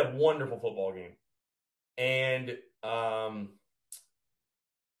mean, played a wonderful football game. And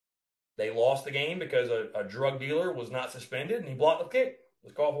they lost the game because a drug dealer was not suspended and he blocked the kick.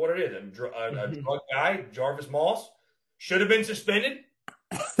 Let's call it for what it is. A drug guy, Jarvis Moss, should have been suspended.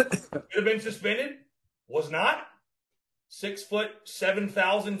 Was not. 6 foot,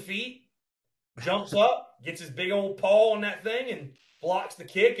 7,000 feet. Jumps up, gets his big old paw on that thing and blocks the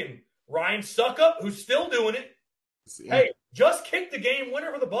kick. And Ryan Suckup, who's still doing it, hey, just kicked the game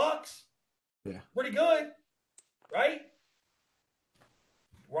winner for the Bucks. Yeah. Pretty good, right?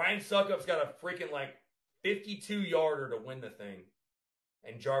 Ryan Suckup's got a freaking 52-yarder to win the thing.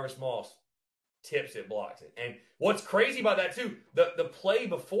 And Jarvis Moss tips it, blocks it. And what's crazy about that, too, the play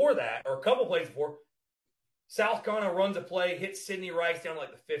before that, or a couple plays before, South Carolina runs a play, hits Sidney Rice down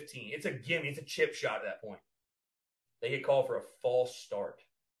like the 15. It's a gimme. It's a chip shot at that point. They get called for a false start.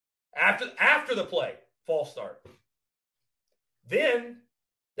 After the play, false start. Then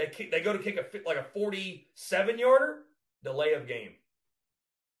they go to kick a 47-yarder, delay of game.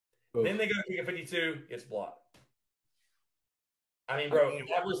 Oof. Then they go to kick a 52, gets blocked. I mean, bro,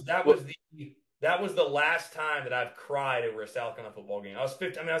 that was the last time that I've cried over a South Carolina football game. I was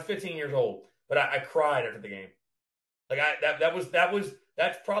 15 years old, but I cried after the game. Like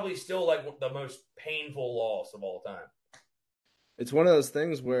that's probably still like the most painful loss of all time. It's one of those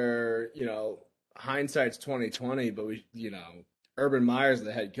things where, hindsight's 20/20, but Urban Meyer's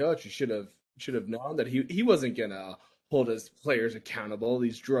the head coach. You should have known that he wasn't gonna hold his players accountable,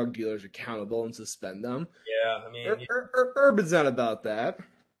 these drug dealers accountable, and suspend them. Yeah, I mean, Urban's not about that.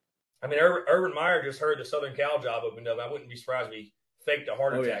 I mean, Urban Meyer just heard the Southern Cal job opened up. I wouldn't be surprised if he faked a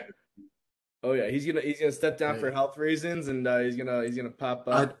heart attack. Oh yeah, he's gonna step down for health reasons, and he's gonna pop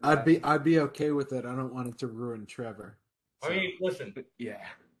up. I'd be okay with it. I don't want it to ruin Trevor. So. I mean, listen, yeah.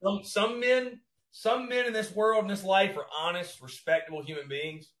 Some men in this world, in this life, are honest, respectable human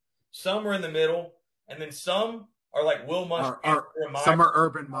beings. Some are in the middle, and then some are like Will Muschamp. Some are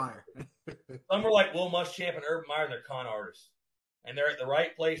Urban Meyer. Some are like Will Muschamp and Urban Meyer, and they're con artists. And they're at the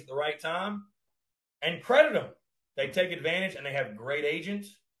right place at the right time. And credit them. They take advantage, and they have great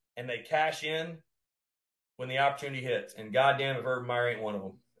agents, and they cash in when the opportunity hits. And goddamn if Urban Meyer ain't one of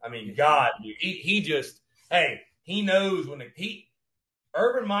them. I mean, God, dude, he knows when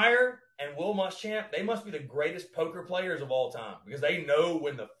Urban Meyer and Will Muschamp, they must be the greatest poker players of all time because they know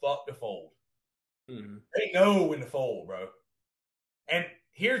when the fuck to fold. Mm-hmm. They know when to fold, bro. And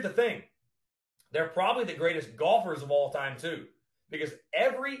here's the thing. They're probably the greatest golfers of all time, too. Because I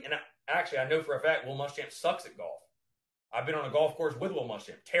know for a fact Will Muschamp sucks at golf. I've been on a golf course with Will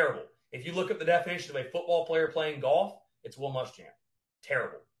Muschamp. Terrible. If you look up the definition of a football player playing golf, it's Will Muschamp.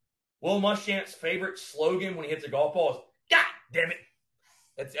 Terrible. Will Muschamp's favorite slogan when he hits a golf ball is, God damn it.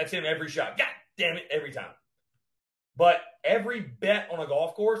 That's him every shot. God damn it, every time. But every bet on a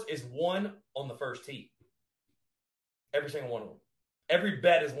golf course is won on the first tee. Every single one of them. Every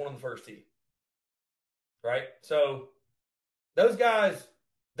bet is won on the first tee. Right? So those guys,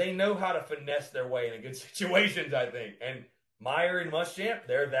 they know how to finesse their way into good situations, I think. And Meyer and Muschamp,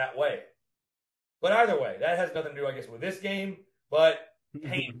 they're that way. But either way, that has nothing to do, I guess, with this game. But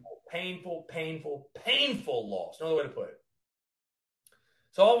painful loss. No other way to put it.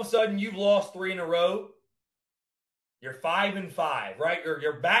 So all of a sudden, you've lost 3 in a row. You're 5-5, right?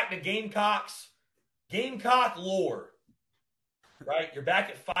 You're back to Gamecock lore, right? You're back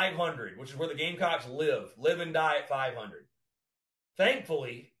at 500, which is where the Gamecocks live and die at 500.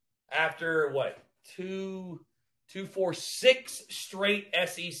 Thankfully, after 6 straight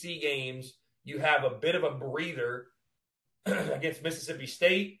SEC games, you have a bit of a breather against Mississippi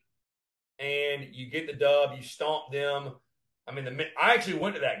State, and you get the dub. You stomp them. I mean, I actually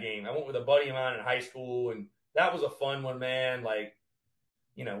went to that game. I went with a buddy of mine in high school, and that was a fun one, man. Like,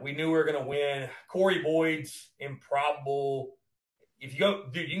 we knew we were going to win. Corey Boyd's improbable. If you go,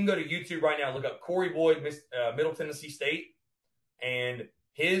 dude, you can go to YouTube right now, look up Corey Boyd, Middle Tennessee State, and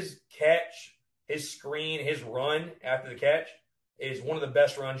his catch, his screen, his run after the catch is one of the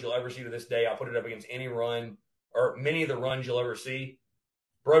best runs you'll ever see to this day. I'll put it up against any run or many of the runs you'll ever see.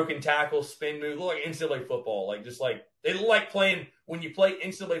 Broken tackle, spin move, look like NCAA football. They look like playing when you play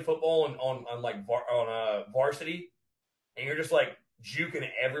NCAA football on varsity, and you're just like juking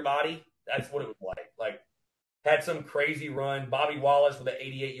everybody. That's what it was like. Like, had some crazy run. Bobby Wallace with an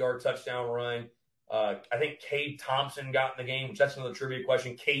 88-yard touchdown run. I think Cade Thompson got in the game, which that's another trivia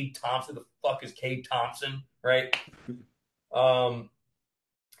question. Cade Thompson, the fuck is Cade Thompson, right?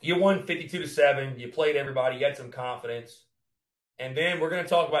 You won 52-7. You played everybody. You had some confidence. And then we're going to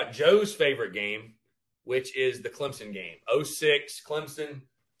talk about Joe's favorite game, which is the Clemson game. 06, Clemson.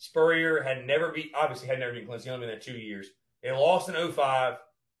 Spurrier had never beaten Clemson. He only been there 2 years. They lost in 05.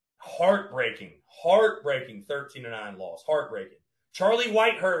 Heartbreaking 13-9 loss. Heartbreaking. Charlie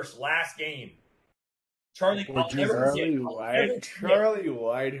Whitehurst, last game. Charlie Whitehurst.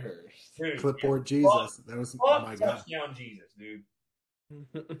 Dude, Clipboard Jesus. That was, oh my God. Touchdown Jesus, dude.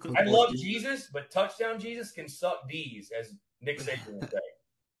 I love Jesus, but touchdown Jesus can suck D's, as Nick Saban would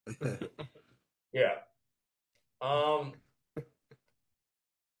say. Yeah.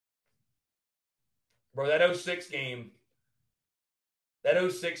 Bro, that 06 game,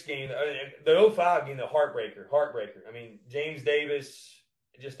 the 05 game, the heartbreaker. I mean, James Davis,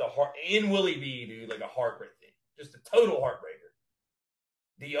 just in Willie B, dude, like a heartbreak thing. Just a total heartbreaker.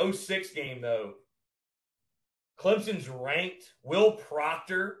 The 06 game, though, Clemson's ranked. Will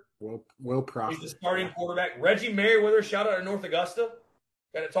Proctor. Will Proctor. He's the starting quarterback. Reggie Merriweather, shout out to North Augusta.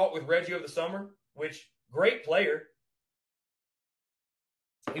 Got to talk with Reggie over the summer, which, great player.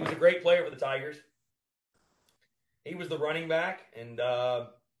 He was a great player for the Tigers. He was the running back. And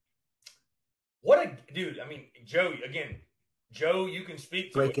what a dude. I mean, Joe, again, Joe, you can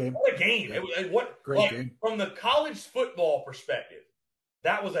speak to Great it. game. What a game! Yeah. Great game. From the college football perspective,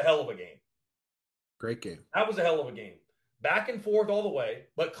 that was a hell of a game. Great game. That was a hell of a game. Back and forth all the way.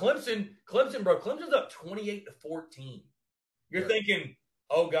 But Clemson's up 28-14. You're thinking,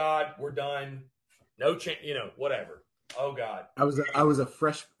 oh God, we're done. No chance, whatever. Oh God. I was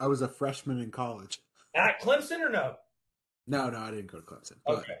a freshman in college. At Clemson or no? No, I didn't go to Clemson.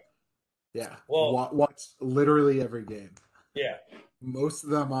 Okay. Yeah. Well, watched literally every game. Yeah. Most of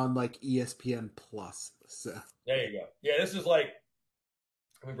them on like ESPN Plus. So there you go. Yeah, this is like,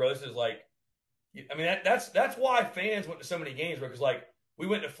 bro, that's why fans went to so many games, because like we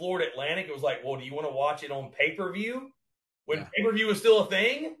went to Florida Atlantic. It was like, well, do you want to watch it on pay-per-view when pay-per-view was still a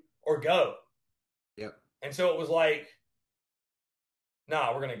thing, or go? Yep. And so it was like,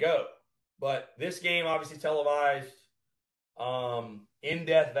 nah, we're gonna go. But this game obviously televised in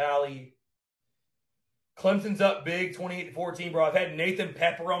Death Valley. Clemson's up big, 28-14, bro. I've had Nathan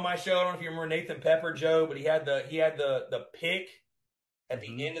Pepper on my show. I don't know if you remember Nathan Pepper, Joe, but he had the pick at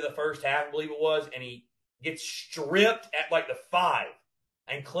the end of the first half, I believe it was, and he gets stripped at like the 5,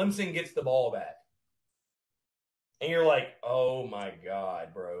 and Clemson gets the ball back. And you're like, oh my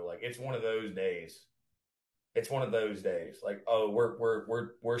God, bro. Like, it's one of those days. It's one of those days. Like, oh,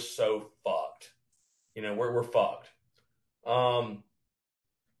 we're so fucked. We're fucked.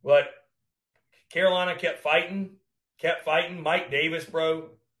 But Carolina kept fighting. Mike Davis, bro.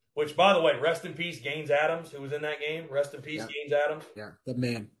 Which, by the way, rest in peace, Gaines Adams, who was in that game. Rest in peace, Gaines Adams. Yeah, the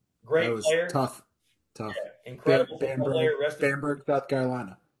man. Great player. Tough. Yeah, incredible player. Bamberg, South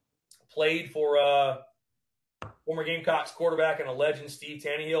Carolina. Played for former Gamecocks quarterback and a legend, Steve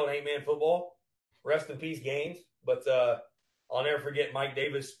Tannehill, in 8-man football. Rest in peace, Gaines. But I'll never forget Mike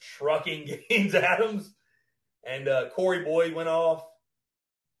Davis trucking Gaines Adams. And Corey Boyd went off.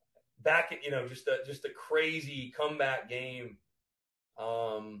 Back at, just a crazy comeback game.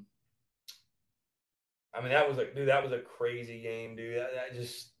 That was a crazy game, dude.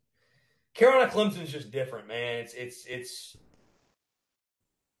 Carolina Clemson's just different, man. It's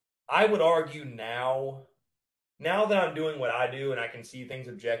I would argue now that I'm doing what I do and I can see things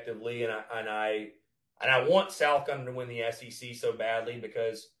objectively, and I want South Carolina to win the SEC so badly,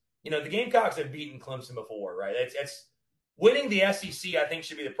 because the Gamecocks have beaten Clemson before, right? It's winning the SEC, I think,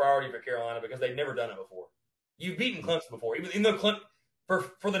 should be the priority for Carolina, because they've never done it before. You've beaten Clemson before, even though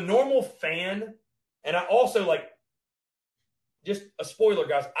for the normal fan, and I also, like, just a spoiler,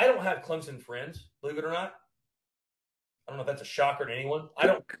 guys, I don't have Clemson friends, believe it or not. I don't know if that's a shocker to anyone. I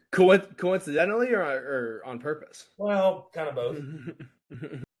don't. Coincidentally or on purpose? Well, kind of both.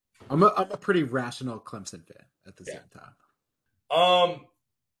 I'm a pretty rational Clemson fan at the same time.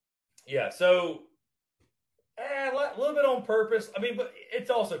 Yeah. So, a little bit on purpose. But it's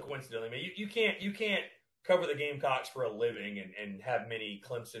also coincidental. You can't cover the Gamecocks for a living and have many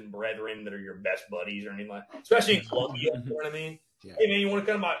Clemson brethren that are your best buddies or anything like that. Especially in Columbia, you know what I mean? Yeah. Hey man, you want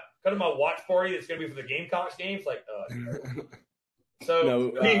to come to my watch party that's gonna be for the Gamecocks games? Like, so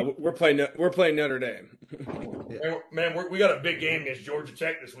no, we're playing Notre Dame. Yeah. Man, we got a big game against Georgia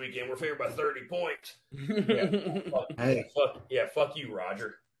Tech this weekend. We're favored by 30 points. Yeah. Fuck you,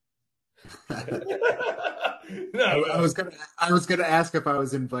 Roger. No, I was gonna ask if I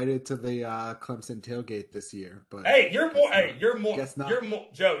was invited to the Clemson tailgate this year, but you're more. Guess not.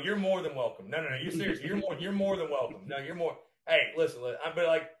 Joe. You're more than welcome. No, you're serious. You're more than welcome. No, you're more. Hey, listen. But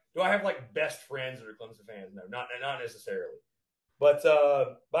like, do I have like best friends that are Clemson fans? No, not necessarily. But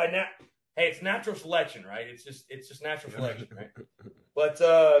by now, it's natural selection, right? It's just natural selection, right? But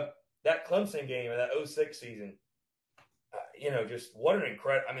that Clemson game, that 2006 season. Just what an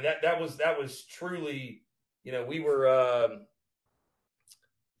incredible. That was truly, we were,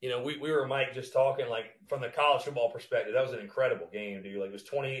 we were Mike just talking like from the college football perspective. That was an incredible game, dude. Like, it was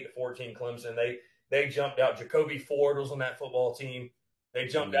 28-14 Clemson. They jumped out. Jacoby Ford was on that football team. They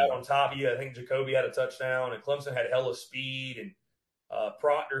jumped out on top of you. I think Jacoby had a touchdown, and Clemson had hella speed. And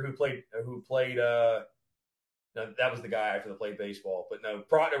Proctor, who played. No, that was the guy after that played basebal. But no,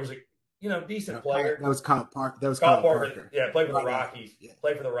 Proctor was a decent player. That was Kyle Parker. Kyle Parker. Yeah, played for the Rockies. Yeah.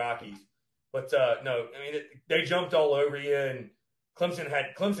 Played for the Rockies. But no, they jumped all over you, and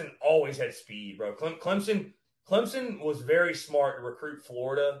Clemson always had speed, bro. Clemson was very smart to recruit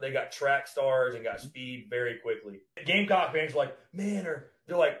Florida. They got track stars and got speed very quickly. The Gamecock fans were like, man,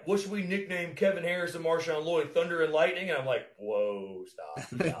 they're like, what should we nickname Kevin Harris and Marshawn Lloyd? Thunder and Lightning? And I'm like, whoa, stop.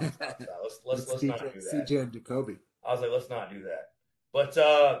 Let's not do that. CJ and Jacoby. I was like, let's not do that. But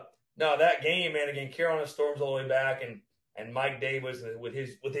no, that game, man, again, Carolina storms all the way back, and Mike Davis with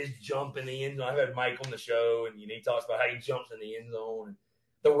his jump in the end zone. I've had Mike on the show, and he talks about how he jumps in the end zone.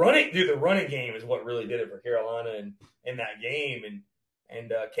 the running game is what really did it for Carolina in that game,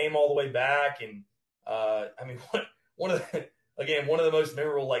 and came all the way back. And I mean, one of the most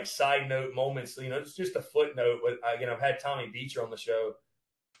memorable, like, side note moments. It's just a footnote, but again, I've had Tommy Beecher on the show,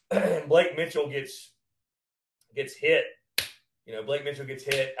 and Blake Mitchell gets hit. Blake Mitchell gets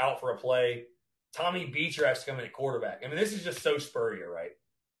hit out for a play. Tommy Beecher has to come in at quarterback. I mean, this is just so Spurrier, right?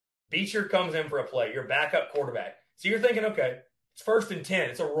 Beecher comes in for a play. Your backup quarterback. So you're thinking, okay, it's 1st and 10.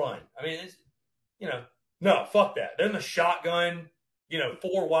 It's a run. I mean, no, fuck that. They're in the shotgun,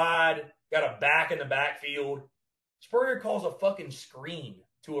 4 wide, got a back in the backfield. Spurrier calls a fucking screen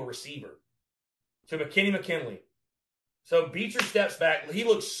to a receiver, to McKinley. So Beecher steps back. He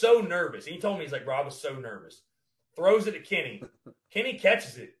looks so nervous. He told me, he's like, bro, I was so nervous. Throws it to Kenny. Kenny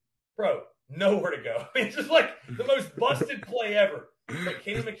catches it. Bro, nowhere to go. It's just like the most busted play ever. But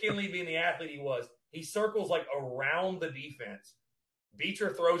Kenny McKinley, being the athlete he was, he circles like around the defense.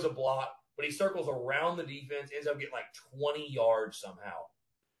 Beecher throws a block, but he circles around the defense, ends up getting like 20 yards somehow.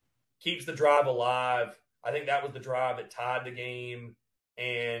 Keeps the drive alive. I think that was the drive that tied the game.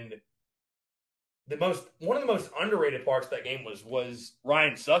 And one of the most underrated parts of that game was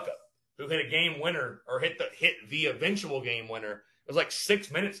Ryan Suckup, who hit a game winner, or hit the eventual game winner. It was like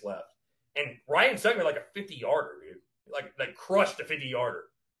 6 minutes left. And Ryan Suckup had like a 50-yarder, dude. Like crushed a 50-yarder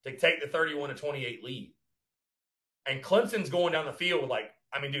to take the 31-28 lead. And Clemson's going down the field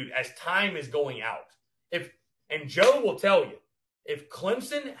dude, as time is going out. And Joe will tell you, if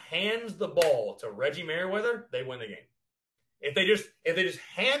Clemson hands the ball to Reggie Merriweather, they win the game. If they just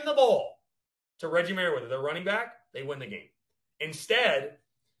hand the ball to Reggie Merriweather, their running back, they win the game. Instead,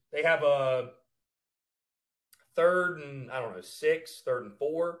 they have a 3rd and 6, 3rd and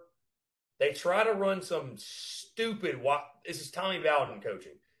 4. They try to run some stupid – this is Tommy Bowden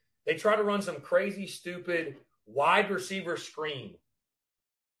coaching. They try to run some crazy, stupid wide receiver screen.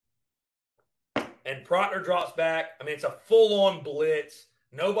 And Proctor drops back. I mean, it's a full-on blitz.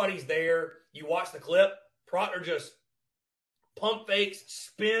 Nobody's there. You watch the clip. Proctor just pump fakes,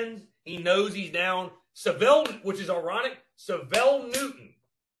 spins. He knows he's down. Which is ironic, Savell Newton,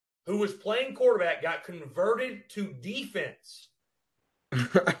 who was playing quarterback, got converted to defense.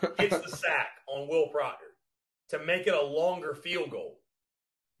 Gets the sack on Will Proctor to make it a longer field goal.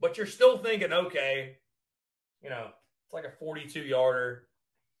 But you're still thinking, okay, it's like a 42-yarder.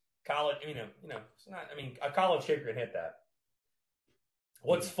 College, it's not, a college kicker can hit that.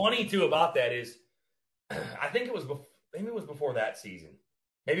 What's funny, too, about that is, I think it was before that season.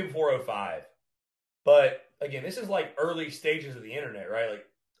 Maybe before 2005. But, again, this is like early stages of the internet, right? Like,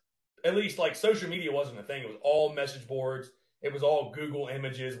 at least, like, social media wasn't a thing. It was all message boards. It was all Google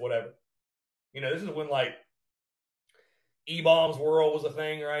images, whatever. This is when, like, E-Bombs World was a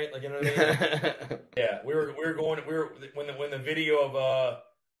thing, right? Like, you know what I mean? Yeah, when the video of,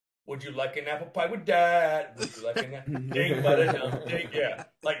 would you like an apple pie with that? Would you like an apple pie? Yeah.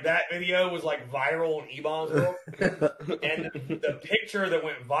 Like, that video was, like, viral in E-Bombs World. And the picture that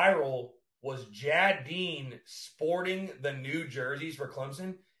went viral was Jad Dean sporting the new jerseys for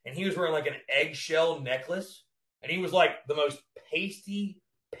Clemson. And he was wearing, like, an eggshell necklace. And he was, like, the most pasty,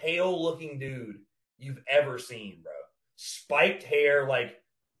 pale-looking dude you've ever seen, bro. Spiked hair,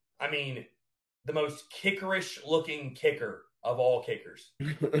 the most kickerish-looking kicker of all kickers.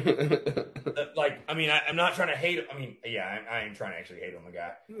 I'm not trying to hate him. I ain't trying to actually hate on the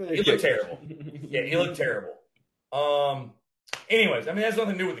guy. He looked terrible. Yeah, he looked terrible. Anyways, that has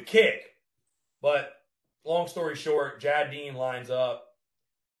nothing to do with the kick. But long story short, Jad Dean lines up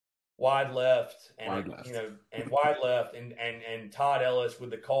wide left, and Todd Ellis with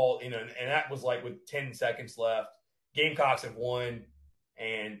the call, and that was like with 10 seconds left. Gamecocks have won.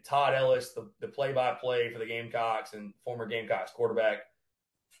 And Todd Ellis, the play-by-play for the Gamecocks and former Gamecocks quarterback,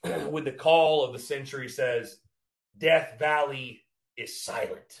 with the call of the century, says, Death Valley is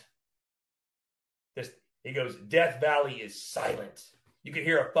silent. He goes, Death Valley is silent. You could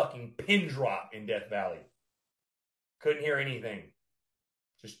hear a fucking pin drop in Death Valley. Couldn't hear anything.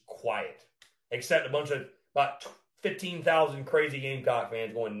 Just quiet. Except about 15,000 crazy Gamecock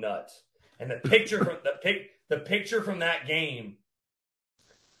fans going nuts. And the picture from that game,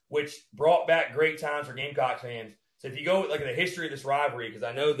 which brought back great times for Gamecock fans. So if you go at the history of this rivalry, because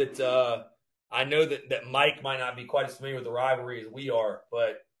I know that Mike might not be quite as familiar with the rivalry as we are,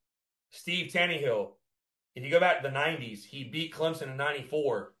 but Steve Tannehill, if you go back to the 90s, he beat Clemson in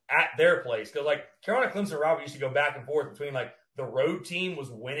 94 at their place. Because Carolina-Clemson rivalry used to go back and forth between the road team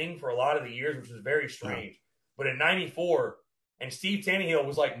was winning for a lot of the years, which was very strange. But in 94, and Steve Tannehill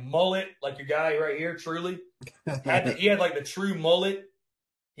was mullet, like your guy right here, truly. He had the true mullet.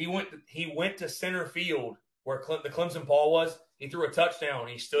 He went to center field where the Clemson Paul was. he threw a touchdown. And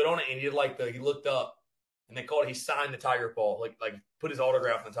he stood on it and he looked up, and they called it. He signed the Tiger paw, like put his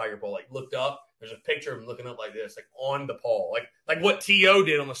autograph on the Tiger paw. Like looked up. There's a picture of him looking up like this, like on the paw, like what T.O.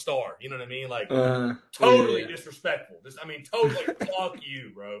 did on the Star. You know what I mean? Like totally disrespectful. Totally fuck you,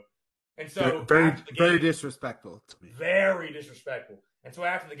 bro. And so very disrespectful to me. Very disrespectful. And so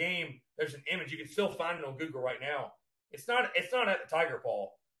after the game, there's an image. You can still find it on Google right now. It's not at the Tiger paw,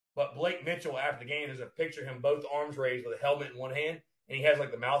 but Blake Mitchell after the game, there's a picture of him both arms raised with a helmet in one hand, and he has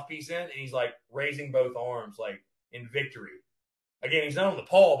like the mouthpiece in, and he's like raising both arms like in victory. Again, he's not on the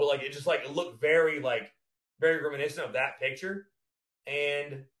paw, but like it looked very reminiscent of that picture.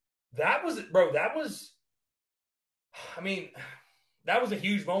 And that was a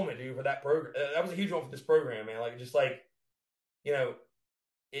huge moment, dude, for that program. That was a huge moment for this program, man. Like, just like, you know,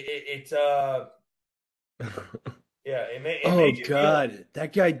 yeah, it made you God, feel...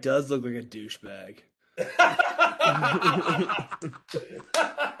 that guy does look like a douchebag.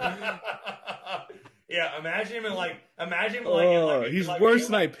 Yeah, imagine him in like he's worse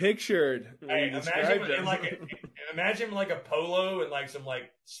than I pictured. Hey, imagine him like a polo and like some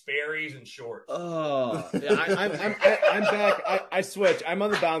like Sperry's and shorts. Oh, yeah, I'm back. I switch. I'm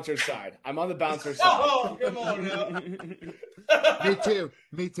on the bouncer side. Oh, come on, no.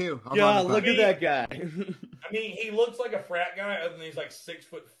 Me too. God, look at that guy. I mean, he looks like a frat guy, other than he's like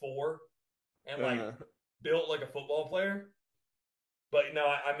 6'4" and like built like a football player. But no,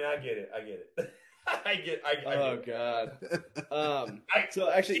 I mean, I get it. I get it. God. So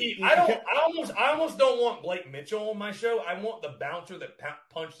actually, I almost don't want Blake Mitchell on my show. I want the bouncer that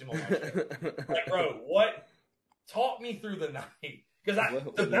punched him on my show. Like, bro, what? Talk me through the night, because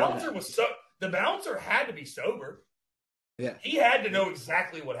the bouncer had to be sober. Yeah, he had to know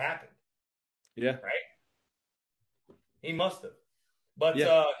exactly what happened. Yeah, right. He must have. But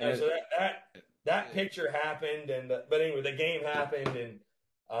yeah. So that picture happened, but anyway, the game happened, and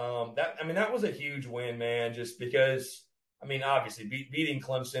that was a huge win, man. Just because, I mean, obviously beating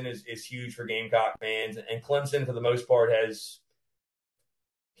Clemson is huge for Gamecock fans, and Clemson for the most part has,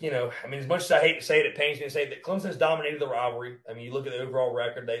 you know, I mean, as much as I hate to say it, it pains me to say that Clemson's dominated the rivalry. I mean, you look at the overall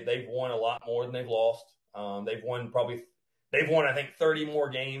record; they've won a lot more than they've lost. They've won I think 30 more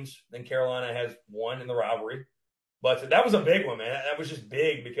games than Carolina has won in the rivalry. But that was a big one, man. That was just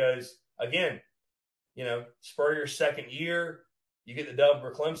big because, again, you know, Spurrier's second year, you get the dub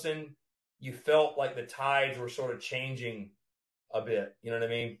for Clemson. You felt like the tides were sort of changing a bit. You know what I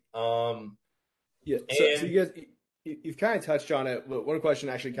mean? Yeah. So you guys, you've kind of touched on it. One question,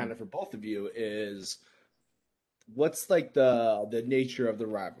 actually, kind of for both of you is, what's like the nature of the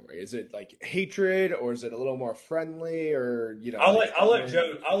rivalry? Is it like hatred, or is it a little more friendly, or you know? I'll let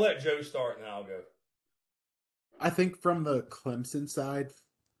Joe start, and then I'll go. I think from the Clemson side,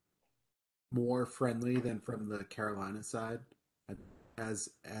 more friendly than from the Carolina side. As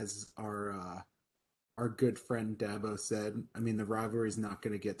our good friend Dabo said, I mean, the rivalry is not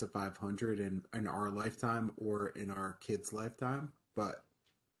going to get to 500 in our lifetime or in our kids' lifetime, but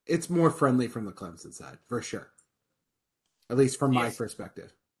it's more friendly from the Clemson side, for sure. At least from my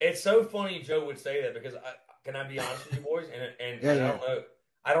perspective. It's so funny Joe would say that, because can I be honest with you boys? And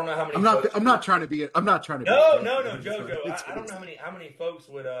I don't know how many. I'm not trying to be. I'm not trying to. No, Joe. I don't know how many folks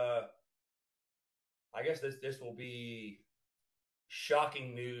would. I guess this will be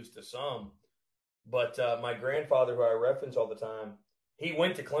shocking news to some, but my grandfather, who I reference all the time, he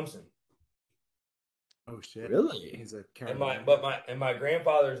went to Clemson. Oh shit! Really? He's a Carolina. My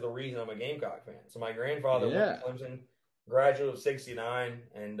grandfather is the reason I'm a Gamecock fan. So my grandfather went to Clemson, graduate of '69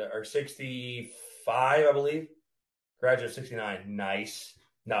 or '65, I believe. Graduate of '69. Nice.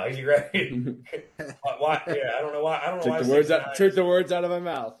 No, he's a graduate. Why? Yeah, I don't know why. Took the words out of my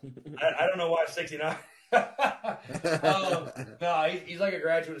mouth. I don't know why 69. No, he's like a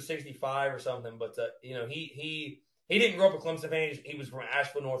graduate of '65 or something. But you know, he didn't grow up a Clemson fan. He was from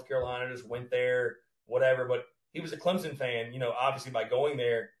Asheville, North Carolina. Just went there, whatever. But he was a Clemson fan. You know, obviously by going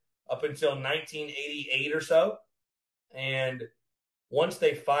there up until 1988 or so. And once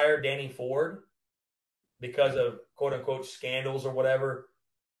they fired Danny Ford because of quote unquote scandals or whatever,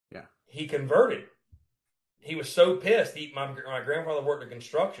 he converted. He was so pissed. My grandfather worked in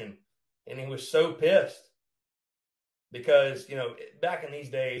construction, and he was so pissed because, you know, back in these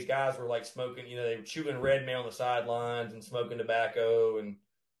days, guys were like smoking, you know, they were chewing red mail on the sidelines and smoking tobacco and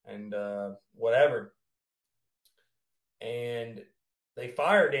whatever. And they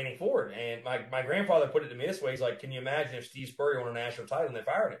fired Danny Ford. And my grandfather put it to me this way. He's like, can you imagine if Steve Spurrier won a national title and they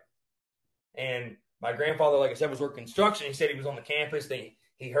fired him? And my grandfather, like I said, was working construction. He said he was on the campus.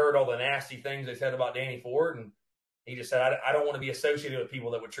 He heard all the nasty things they said about Danny Ford, and he just said, I don't want to be associated with people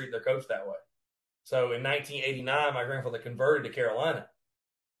that would treat their coach that way. So in 1989, my grandfather converted to Carolina.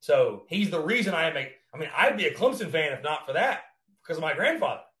 So he's the reason I'd be a Clemson fan if not for that, because of my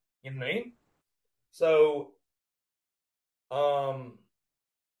grandfather. You know what I mean? So,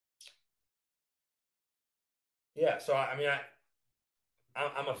 yeah. So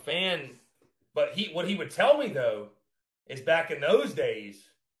I'm a fan, but what he would tell me though is back in those days,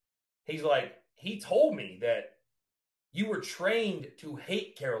 he told me that you were trained to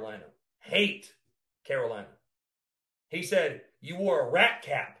hate Carolina. Hate Carolina. He said you wore a rat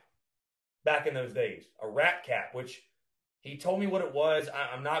cap back in those days. A rat cap, which he told me what it was.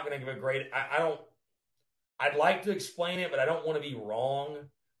 I'm not going to give a grade. I'd like to explain it, but I don't want to be wrong.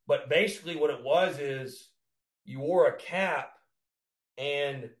 But basically what it was is you wore a cap,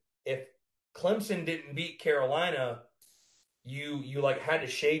 and if Clemson didn't beat Carolina, you like had to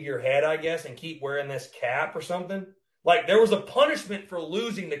shave your head, I guess, and keep wearing this cap or something. Like there was a punishment for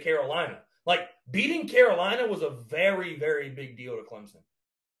losing to Carolina. Like beating Carolina was a very, very big deal to Clemson.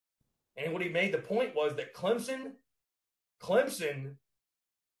 And what he made the point was that Clemson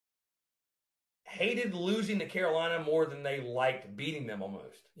hated losing to Carolina more than they liked beating them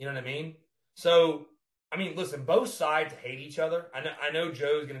almost. You know what I mean? So, I mean, listen, both sides hate each other. I know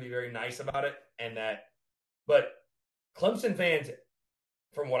Joe's going to be very nice about it but Clemson fans,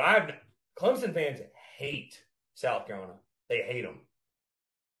 Clemson fans hate South Carolina. They hate them.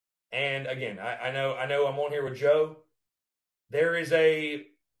 And again, I know I'm on here with Joe. There is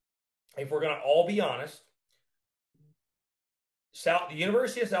if we're going to all be honest, the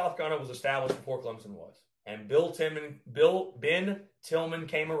University of South Carolina was established before Clemson was. And Ben Tillman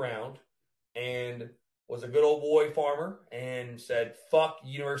came around and was a good old boy farmer and said, fuck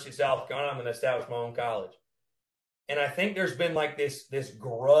University of South Carolina, I'm going to establish my own college. And I think there's been like this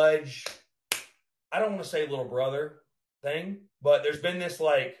grudge, I don't want to say little brother thing, but there's been this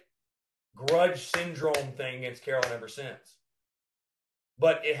like grudge syndrome thing against Carolina ever since.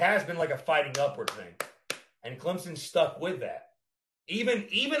 But it has been like a fighting upward thing. And Clemson stuck with that.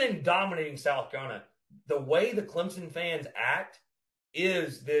 Even in dominating South Carolina, the way the Clemson fans act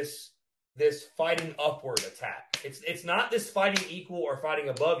is this fighting upward attack. It's not this fighting equal or fighting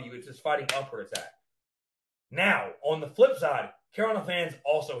above you. It's this fighting upward attack. Now, on the flip side, Carolina fans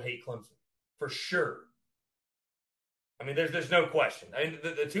also hate Clemson for sure. I mean, there's no question. I mean,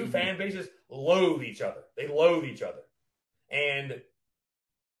 the two fan bases loathe each other. They loathe each other, and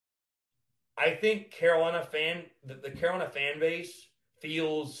I think the Carolina fan base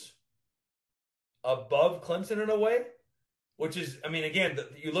feels above Clemson in a way, which is, I mean, again,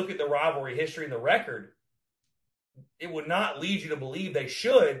 you look at the rivalry history and the record, it would not lead you to believe they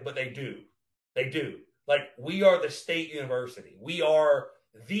should, but they do. They do. Like, we are the state university. We are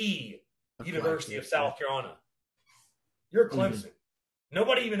the University of South Carolina. You're Clemson. Mm-hmm.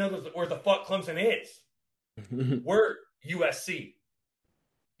 Nobody even knows where the fuck Clemson is. We're USC.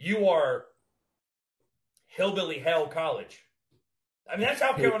 You are Hillbilly Hell College. I mean, that's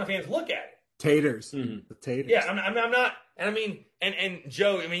how Carolina fans look at it. Taters. Mm-hmm. The taters. Yeah, I'm not, and I mean, and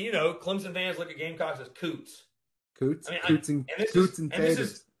Joe, I mean, you know, Clemson fans look at Gamecocks as coots. Coots? I mean, coots and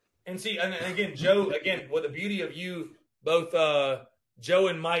taters. And see, and again, Joe, what the beauty of you, both Joe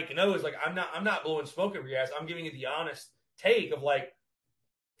and Mike know is like, I'm not blowing smoke over your ass. I'm giving you the honest take of like,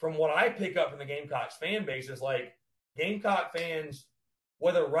 from what I pick up from the Gamecocks fan base is like, Gamecock fans,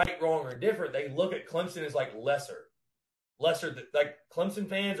 whether right, wrong, or different, they look at Clemson as like lesser. Like Clemson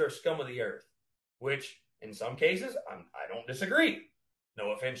fans are scum of the earth, which in some cases I don't disagree.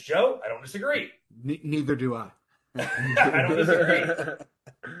 No offense, Joe, I don't disagree. Neither do I. I don't disagree.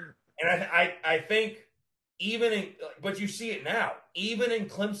 And I think but you see it now, even in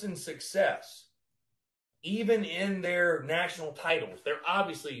Clemson's success, even in their national titles, they're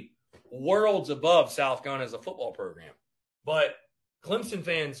obviously worlds above South Carolina as a football program. But Clemson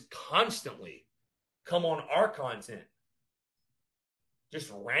fans constantly come on our content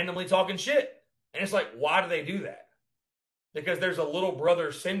just randomly talking shit. And it's like, why do they do that? Because there's a little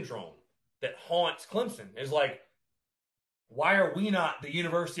brother syndrome that haunts Clemson. It's like, why are we not the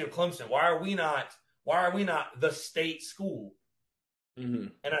University of Clemson? Why are we not the state school? Mm-hmm.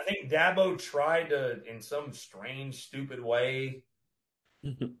 And I think Dabo tried to, in some strange, stupid way.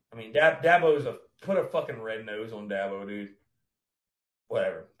 I mean, Dabo's put a fucking red nose on Dabo, dude.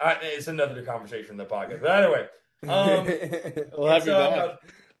 Whatever. It's another conversation in the podcast. But anyway, we'll have you back.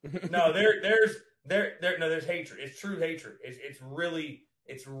 No, there's hatred. It's true hatred. It's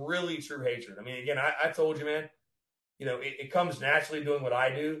really true hatred. I mean, again, I told you, man. You know, it comes naturally doing what I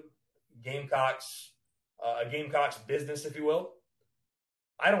do, Gamecocks, a Gamecocks business, if you will.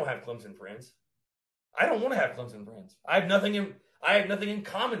 I don't have Clemson friends. I don't want to have Clemson friends. I have nothing in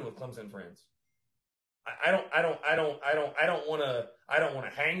common with Clemson friends. I don't want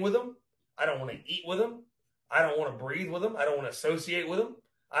to hang with them. I don't want to eat with them. I don't want to breathe with them. I don't want to associate with them.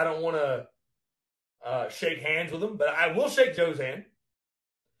 I don't want to shake hands with them, but I will shake Joe's hand.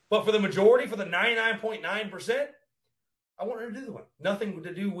 But for the majority, for the 99.9%, I want nothing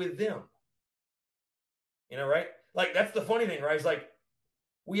to do with them. You know, right? Like, that's the funny thing, right? It's like,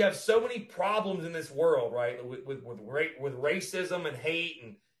 we have so many problems in this world, right? With racism and hate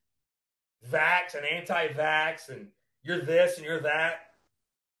and vax and anti-vax and you're this and you're that.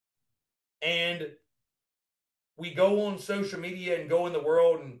 And we go on social media and go in the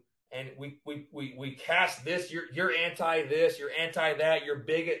world and we cast this, you're anti this, you're anti that, you're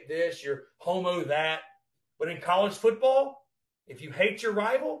bigot this, you're homo that. But in college football, if you hate your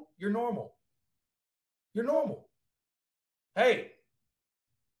rival, you're normal. You're normal. Hey,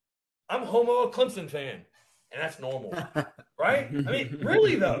 I'm homo a Clemson fan, and that's normal, right? I mean,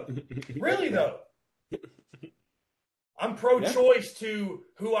 really though. I'm pro-choice to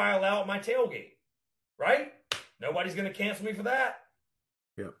who I allow at my tailgate, right? Nobody's going to cancel me for that.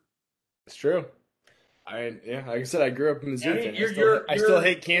 Yep, it's true. Like I said, I grew up in Missouri. I still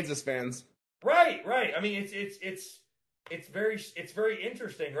hate Kansas fans. Right. I mean, it's very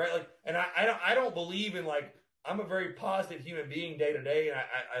interesting, right? Like, and I don't believe in, like, I'm a very positive human being day to day, and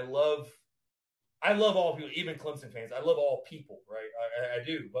I love all people, even Clemson fans. I love all people, right? I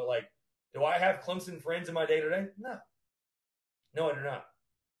do, but, like, do I have Clemson friends in my day to day? No, I do not.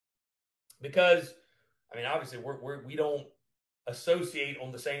 Because, I mean, obviously we don't associate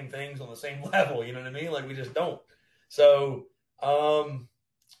on the same things on the same level. You know what I mean? Like, we just don't. So,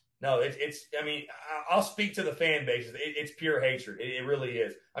 no, it's. I mean, I'll speak to the fan bases. It's pure hatred. It really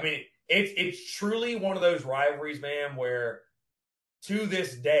is. I mean, it's truly one of those rivalries, man, where to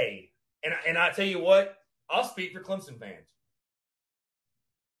this day, and I tell you what, I'll speak for Clemson fans.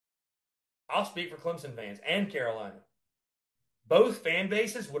 I'll speak for Clemson fans and Carolina. Both fan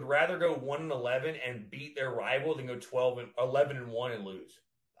bases would rather go 1-11 and beat their rival than go 11-1 and lose.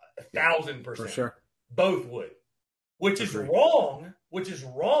 1,000%. For sure. Both would. Which is wrong.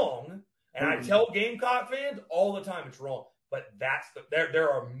 And I tell Gamecock fans all the time it's wrong. But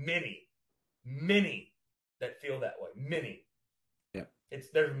there are many that feel that way. Many. Yeah.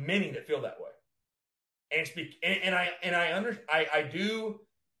 There's many that feel that way. And I do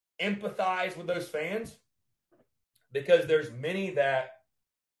empathize with those fans because there's many that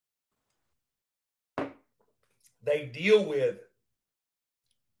they deal with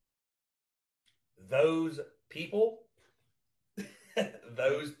those people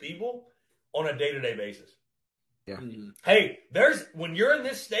on a day-to-day basis. Yeah. Mm-hmm. Hey, when you're in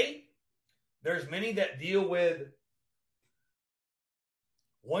this state, there's many that deal with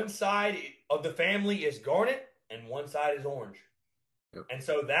one side of the family is garnet and one side is orange. Yep. And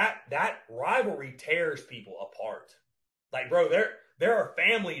so that rivalry tears people apart. Like, bro, there are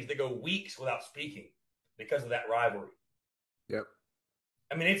families that go weeks without speaking because of that rivalry. Yep.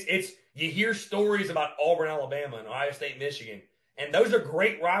 I mean, it's you hear stories about Auburn, Alabama, and Ohio State, Michigan, and those are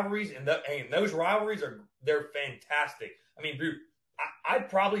great rivalries, and those rivalries they're fantastic. I mean, dude, I'd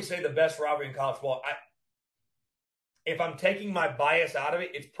probably say the best rivalry in college football. If I'm taking my bias out of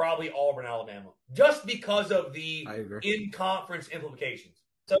it, it's probably Auburn, Alabama, just because of the in-conference implications.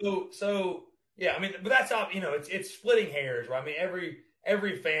 So yeah, I mean, but that's how, it's splitting hairs, right? I mean,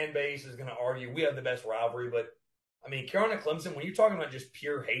 every fan base is going to argue we have the best rivalry, but I mean, Carolina Clemson, when you're talking about just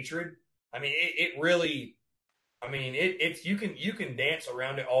pure hatred, I mean, it really, I mean, it's you can dance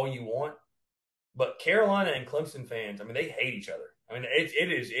around it all you want, but Carolina and Clemson fans, I mean, they hate each other. I mean,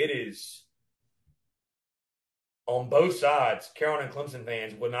 it is on both sides. Carolina and Clemson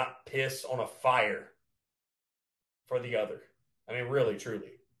fans would not piss on a fire for the other. I mean, really,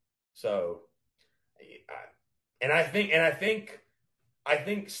 truly. So, I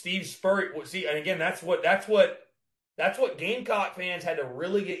think Steve Spurrier. See, and again, that's what Gamecock fans had to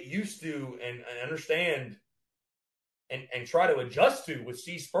really get used to and understand and try to adjust to with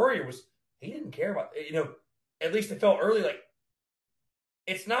Steve Spurrier was he didn't care about, at least it felt early like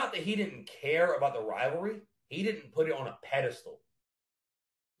it's not that he didn't care about the rivalry. He didn't put it on a pedestal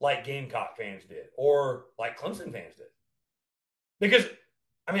like Gamecock fans did or like Clemson fans did. Because,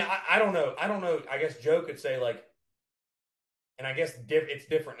 I mean, I don't know. I guess Joe could say, like, and I guess it's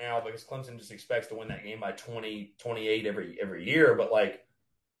different now because Clemson just expects to win that game by 20, 28 every year. But, like,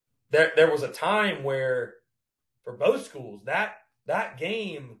 there was a time where for both schools that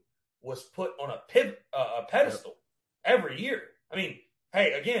game was put on a pedestal every year. I mean,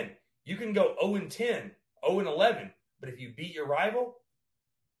 hey, again, you can go 0-10, 0-11, but if you beat your rival,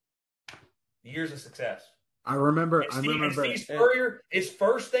 the year's a success. I remember Steve Spurrier, his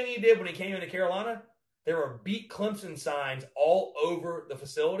first thing he did when he came into Carolina there were Beat Clemson signs all over the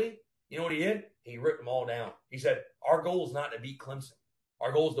facility. You know what he did? He ripped them all down. He said, our goal is not to beat Clemson.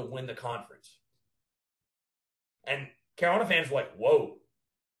 Our goal is to win the conference. And Carolina fans were like, whoa.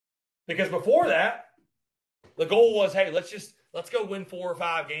 Because before that, the goal was, hey, let's go win 4 or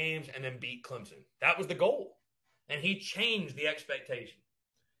 5 games and then beat Clemson. That was the goal. And he changed the expectation.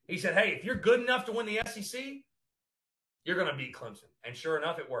 He said, hey, if you're good enough to win the SEC, you're going to beat Clemson. And sure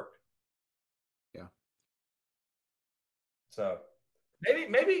enough, it worked. Yeah. So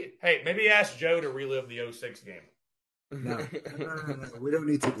maybe ask Joe to relive the 06 game. No. We don't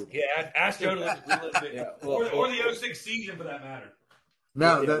need to do that. Yeah, ask Joe to relive it. Yeah, or the 06 season for that matter.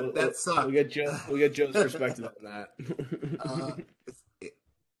 No, Yeah, that sucks. We get Joe's perspective on that.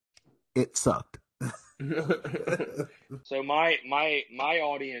 It sucked. So my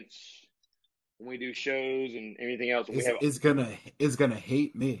audience, when we do shows and anything else, is gonna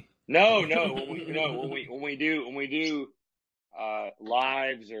hate me. No. When we do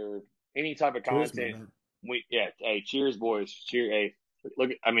lives or any type of content, hey, cheers, boys, cheer. Hey,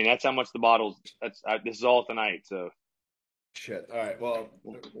 look, I mean that's how much the bottles. This is all tonight. So shit. All right. Well,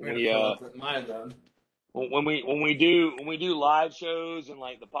 mine then. When we do live shows and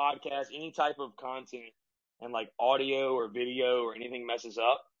like the podcast, any type of content and like audio or video or anything messes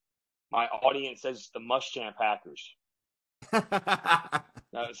up, my audience says the Muschamp hackers.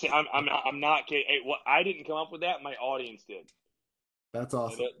 No, see, I'm not kidding. Hey, I didn't come up with that. My audience did. That's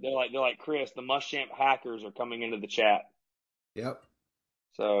awesome. They're like Chris, the Muschamp hackers are coming into the chat. Yep.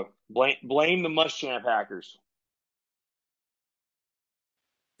 So blame the Muschamp hackers.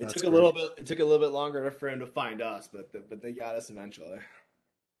 It took a little bit longer for him to find us, but they got us eventually.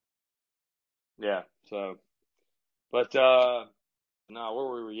 Yeah. So, but no, where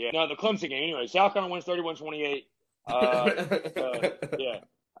were we? Yeah. No, the Clemson game. Anyway, South Carolina wins 31-28. Yeah.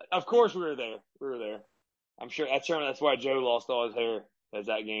 Of course we were there. I'm sure that's why Joe lost all his hair as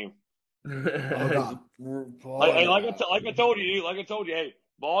that game. Like I told you, hey,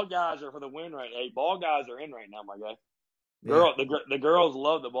 bald guys are for the win right. Hey, bald guys are in right now, my guy. The girls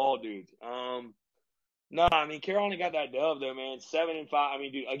love the ball dudes. No, I mean Carolina got that dub though, man. 7-5. I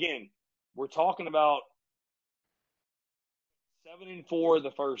mean, dude, again, we're talking about 7-4 the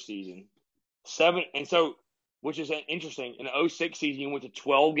first season, which is interesting. In the 06 season, you went to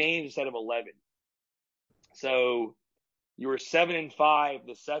 12 games instead of 11. So you were 7-5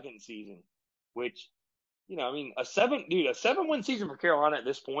 the second season, which, you know, I mean, a 7-win season for Carolina at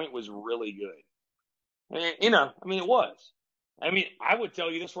this point was really good. And, you know, I mean, it was. I mean, I would tell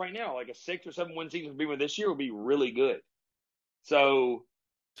you this right now, like a 6 or 7-win season for Beamer this year would be really good. So,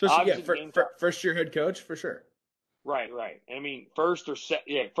 first year head coach for sure. Right. And I mean, first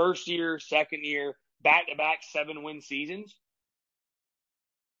year, second year, back-to-back 7-win seasons.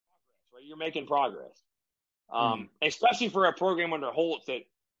 Right, you're making progress. Especially for a program under Holtz that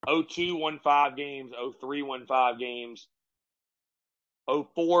 02 won 5 games, 03 won 5 games,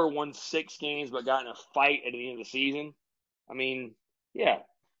 04 won 6 games, but got in a fight at the end of the season. I mean, yeah,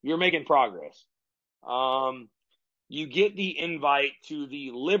 you're making progress. You get the invite to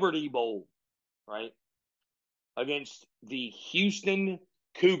the Liberty Bowl, right, against the Houston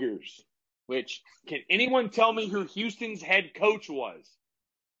Cougars, which, can anyone tell me who Houston's head coach was?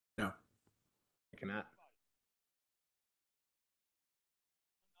 No. I cannot.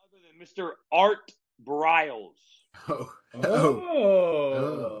 Other than Mr. Art Briles.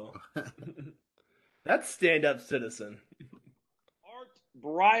 Oh. That's stand-up citizen. Art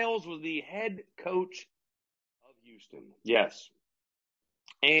Briles was the head coach of Houston. Yes.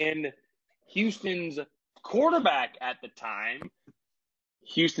 And Houston's quarterback at the time,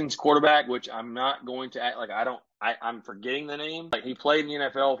 which I'm not going to act like I'm forgetting the name. Like, he played in the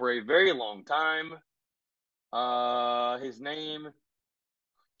NFL for a very long time. His name,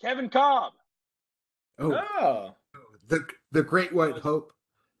 Kevin Cobb. Oh. The Great White Hope.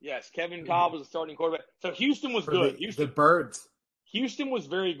 Yes, Kevin Cobb was the starting quarterback. So Houston was good. The Birds. Houston was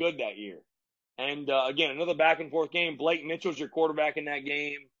very good that year. And, again, another back-and-forth game. Blake Mitchell's your quarterback in that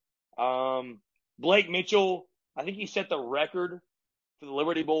game. Blake Mitchell, I think he set the record for the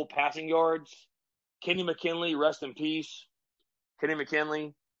Liberty Bowl passing yards. Kenny McKinley, rest in peace. Kenny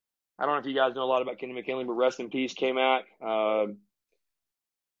McKinley. I don't know if you guys know a lot about Kenny McKinley, but rest in peace, K-Mac.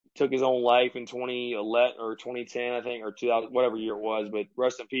 Took his own life in 2011 or 2010, I think, or 2000, whatever year it was. But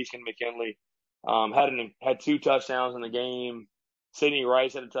rest in peace, Kenny McKinley. Had 2 touchdowns in the game. Sidney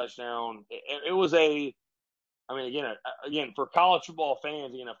Rice had a touchdown. It was again, for college football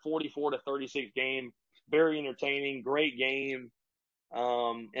fans, again, a 44-36 game, very entertaining, great game.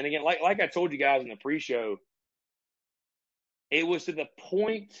 And again, like I told you guys in the pre-show, it was to the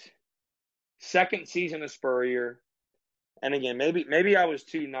point second season of Spurrier. And again, maybe I was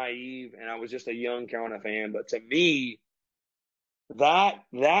too naive and I was just a young Carolina fan, but to me, that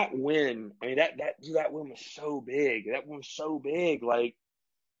win, I mean that win was so big. That win was so big. Like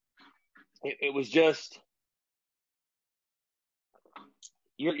it was just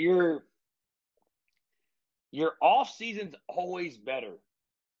your off season's always better when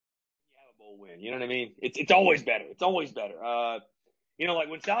you have a bowl win. You know what I mean? It's always better. It's always better. Like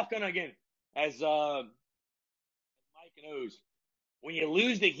when South Carolina, again, as Mike knows, when you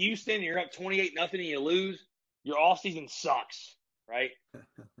lose to Houston, you're up 28-0 and you lose, your off season sucks, right?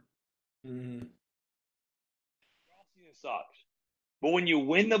 Mm-hmm. Your off season sucks. But when you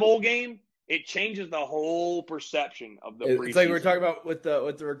win the bowl game, it changes the whole perception of the preseason. It's like we were talking about with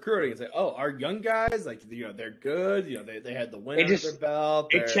the recruiting. It's like, oh, our young guys, like, they're good. They had the win under their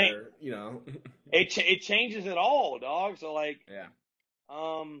belt. It changes it all, dog. So like, yeah.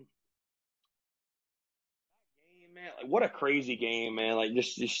 Game, man, like what a crazy game, man. Like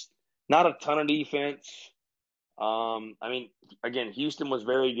just not a ton of defense. I mean, again, Houston was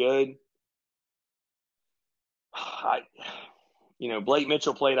very good. Blake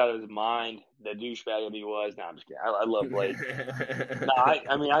Mitchell played out of his mind. The douchebag that he was. No, I'm just kidding. I love Blake.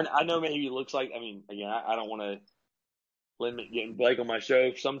 I know maybe he looks like. I mean, again, I don't want to limit getting Blake on my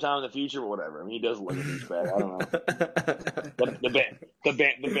show sometime in the future, but whatever. I mean, he does look like a douchebag. I don't know. the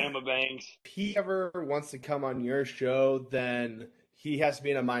Bama Bangs. If he ever wants to come on your show, then he has to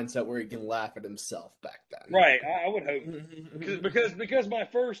be in a mindset where he can laugh at himself back then. Right. I would hope because my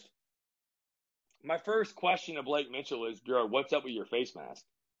first question to Blake Mitchell is, Gerard, what's up with your face mask?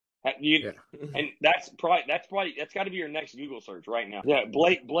 And that's got to be your next Google search right now. Yeah,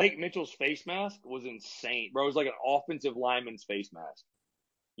 Blake Mitchell's face mask was insane, bro. It was like an offensive lineman's face mask.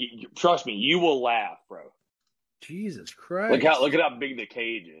 Trust me, you will laugh, bro. Jesus Christ! Look at how big the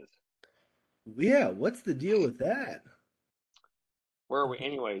cage is. Yeah, what's the deal with that? Where are we?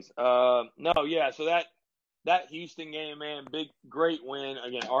 Anyways, So that Houston game, man, great win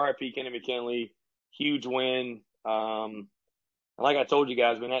again. RIP Kenny McKinley, huge win. Like I told you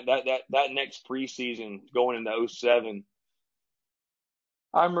guys, man, that next preseason going into 2007,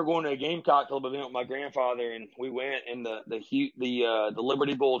 I remember going to a Gamecock Club event with my grandfather, and we went, and the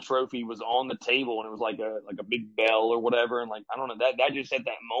Liberty Bowl trophy was on the table, and it was like a big bell or whatever, and like I don't know, that just at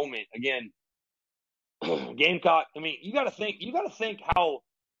that moment again, Gamecock. I mean, you got to think how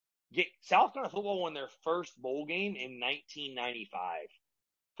South Carolina football won their first bowl game in 1995,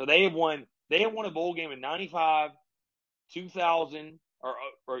 so they had won a bowl game in 95. 2000 or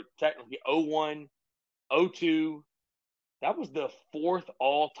technically 01, 02. That was the fourth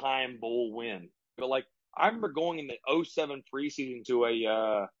all-time bowl win. But like I remember going in the 07 preseason to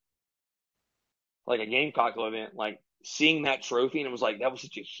a Gamecock event, like seeing that trophy, and it was like that was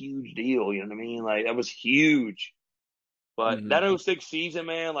such a huge deal. You know what I mean? Like that was huge. But that 06 season,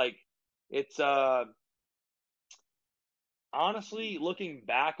 man, like it's honestly looking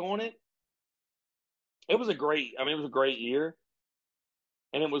back on it. It was a great year.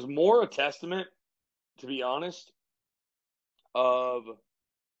 And it was more a testament, to be honest,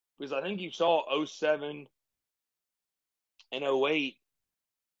 because I think you saw 07 and 08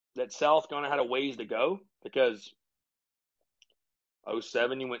 that South Carolina had a ways to go, because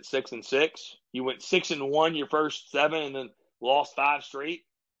 07 you went 6-6. You went 6-1 your first 7 and then lost 5 straight.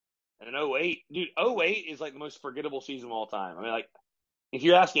 And then 08, dude, 08 is like the most forgettable season of all time. I mean, like, if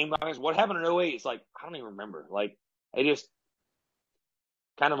you ask Gamecocks what happened in 08, it's like, I don't even remember. Like, they just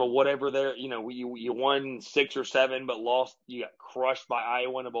kind of a whatever there. You won 6 or 7, but lost. You got crushed by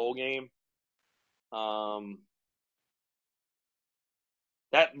Iowa in a bowl game.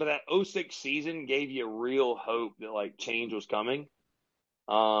 That 06 season gave you real hope that, like, change was coming.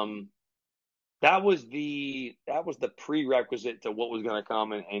 That was the prerequisite to what was going to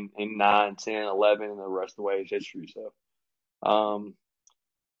come in 9, 10, 11, and the rest of the way is history. So,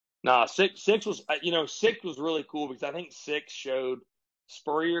 six was really cool, because I think 6 showed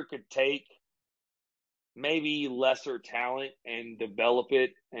Spurrier could take maybe lesser talent and develop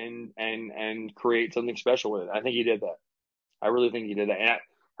it and create something special with it. I think he did that. I really think he did that.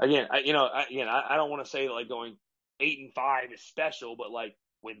 And I don't want to say like going 8-5 is special, but like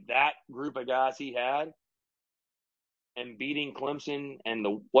with that group of guys he had and beating Clemson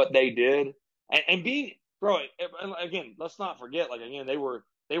and what they did and being, bro, again, let's not forget, like, again, they were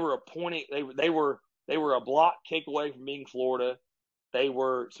appointing, they were a block kick away from being Florida. They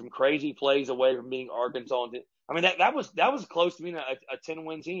were some crazy plays away from being Arkansas. I mean, that was close to being a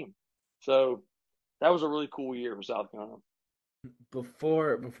 10-win team. So that was a really cool year for South Carolina.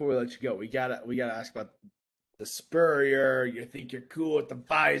 Before we let you go, we gotta ask about the Spurrier. You think you're cool with the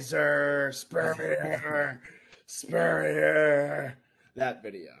visor. Spurrier. That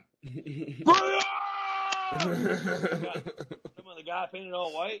video. Some of the guy painted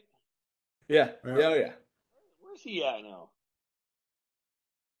all white. Yeah. Oh yeah. Where's he at now?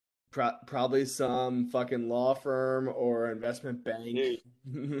 Probably some fucking law firm or investment bank. Dude.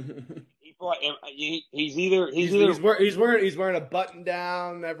 He's wearing a button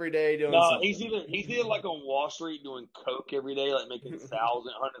down every day doing something. He's either like on Wall Street doing coke every day, like making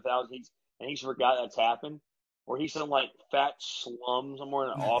 100,000, and he's forgot that's happened, or he's some like fat slum somewhere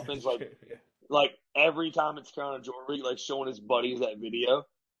in an office, like like every time it's Carolina Georgia, like showing his buddies that video.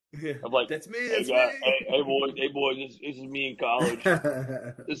 Of like, that's me. Hey boys, this is me in college.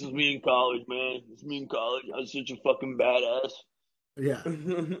 This is me in college, man. This is me in college. I was such a fucking badass. Yeah.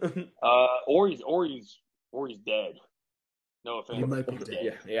 Or he's dead. No offense. He might be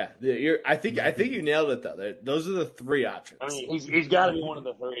dead. Yeah. I think you nailed it though. Those are the three options. I mean, he's got to be one of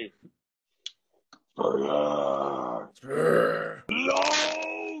the three.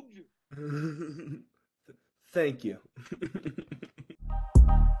 Thank you.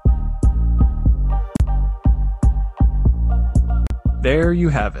 There you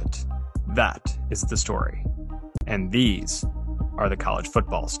have it. That is the story. And these are the college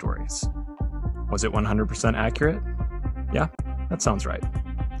football stories. Was it 100% accurate? Yeah, that sounds right.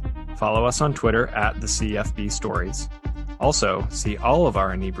 Follow us on Twitter at the CFB Stories. Also, see all of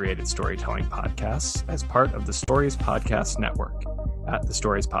our inebriated storytelling podcasts as part of the Stories Podcast Network at the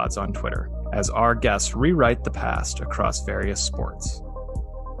Stories Pods on Twitter, as our guests rewrite the past across various sports.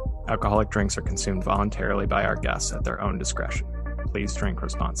 Alcoholic drinks are consumed voluntarily by our guests at their own discretion. Please drink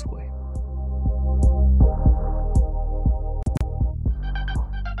responsibly.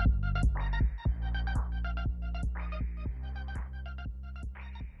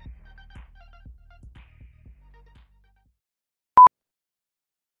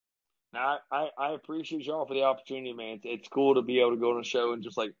 Now, I appreciate y'all for the opportunity, man. It's cool to be able to go on a show and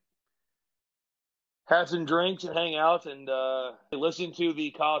just like have some drinks and hang out and listen to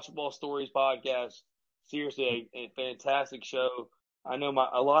the College Football Stories podcast. Seriously, a fantastic show. I know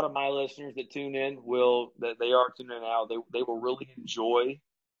a lot of my listeners that tune in they are tuning in now. They will really enjoy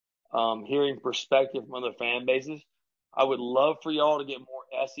hearing perspective from other fan bases. I would love for y'all to get more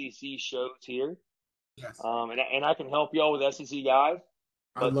SEC shows here. Yes. And I can help y'all with SEC guys.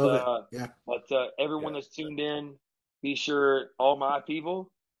 But, I love it. Yeah. But everyone that's tuned in, be sure, all my people,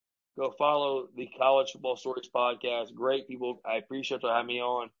 go follow the College Football Stories podcast. Great people. I appreciate you having me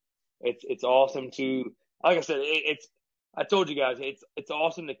on. It's awesome to, like I said, I told you guys, it's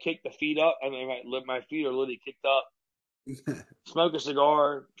awesome to kick the feet up. I mean, my feet are literally kicked up. Smoke a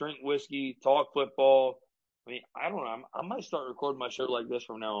cigar, drink whiskey, talk football. I mean, I don't know. I might start recording my show like this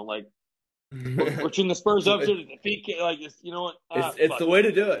from now on. Like, we're tuning the Spurs up to the feet, like this. You know what? It's the way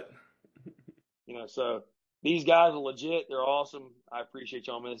to do it. You know, so these guys are legit. They're awesome. I appreciate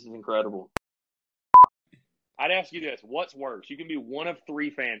y'all, man. This is incredible. I'd ask you this: what's worse? You can be one of three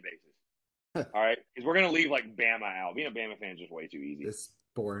fan bases. All right, because we're gonna leave like Bama out. Being a Bama fan is just way too easy. It's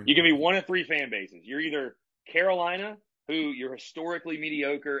boring. You can be one of three fan bases. You're either Carolina, who you're historically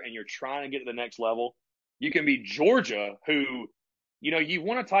mediocre and you're trying to get to the next level. You can be Georgia, who, you know, you've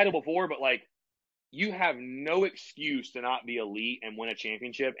won a title before, but like you have no excuse to not be elite and win a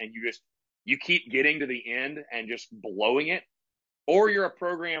championship, and you keep getting to the end and just blowing it. Or you're a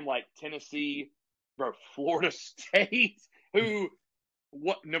program like Tennessee, or Florida State,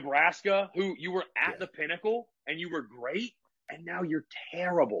 Nebraska, who you were at the pinnacle and you were great, and now you're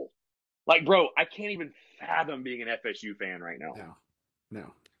terrible. Like, bro, I can't even fathom being an FSU fan right now.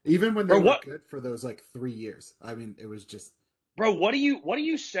 No. Even when they were good for those like 3 years. I mean, it was just. Bro, what do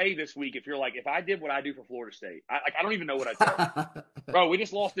you say this week if you're like, if I did what I do for Florida State? I don't even know what I'd say. Bro, we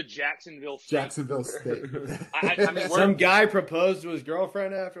just lost to Jacksonville State. I mean, some guy proposed to his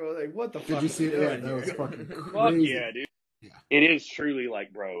girlfriend after. I was like, what the fuck? Did you see that? That was fucking crazy. Fuck yeah, dude. Yeah. It is truly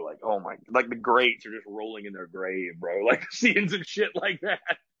like, bro, like, oh my, like the greats are just rolling in their grave, bro. Like seeing some shit like that.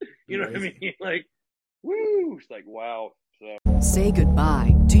 You know what I mean? Like, woo. It's like, wow. Say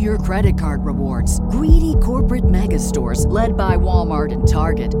goodbye to your credit card rewards. Greedy corporate mega stores, led by Walmart and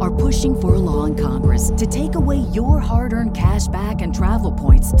Target, are pushing for a law in Congress to take away your hard-earned cash back and travel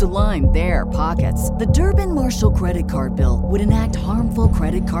points to line their pockets. The Durbin-Marshall credit card bill would enact harmful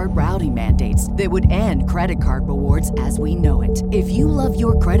credit card routing mandates that would end credit card rewards as we know it. If you love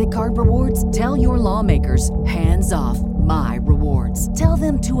your credit card rewards, tell your lawmakers, hands off my rewards. Tell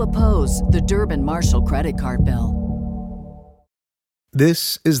them to oppose the Durbin-Marshall credit card bill.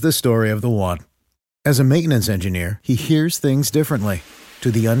 This is the story of the one. As a maintenance engineer, he hears things differently. To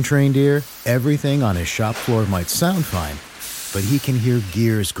the untrained ear, everything on his shop floor might sound fine, but he can hear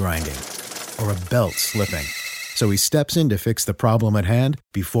gears grinding or a belt slipping. So he steps in to fix the problem at hand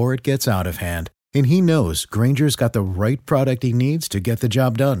before it gets out of hand. And he knows Grainger's got the right product he needs to get the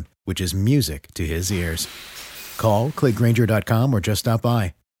job done, which is music to his ears. Call, click Grainger.com, or just stop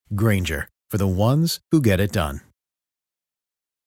by. Grainger, for the ones who get it done.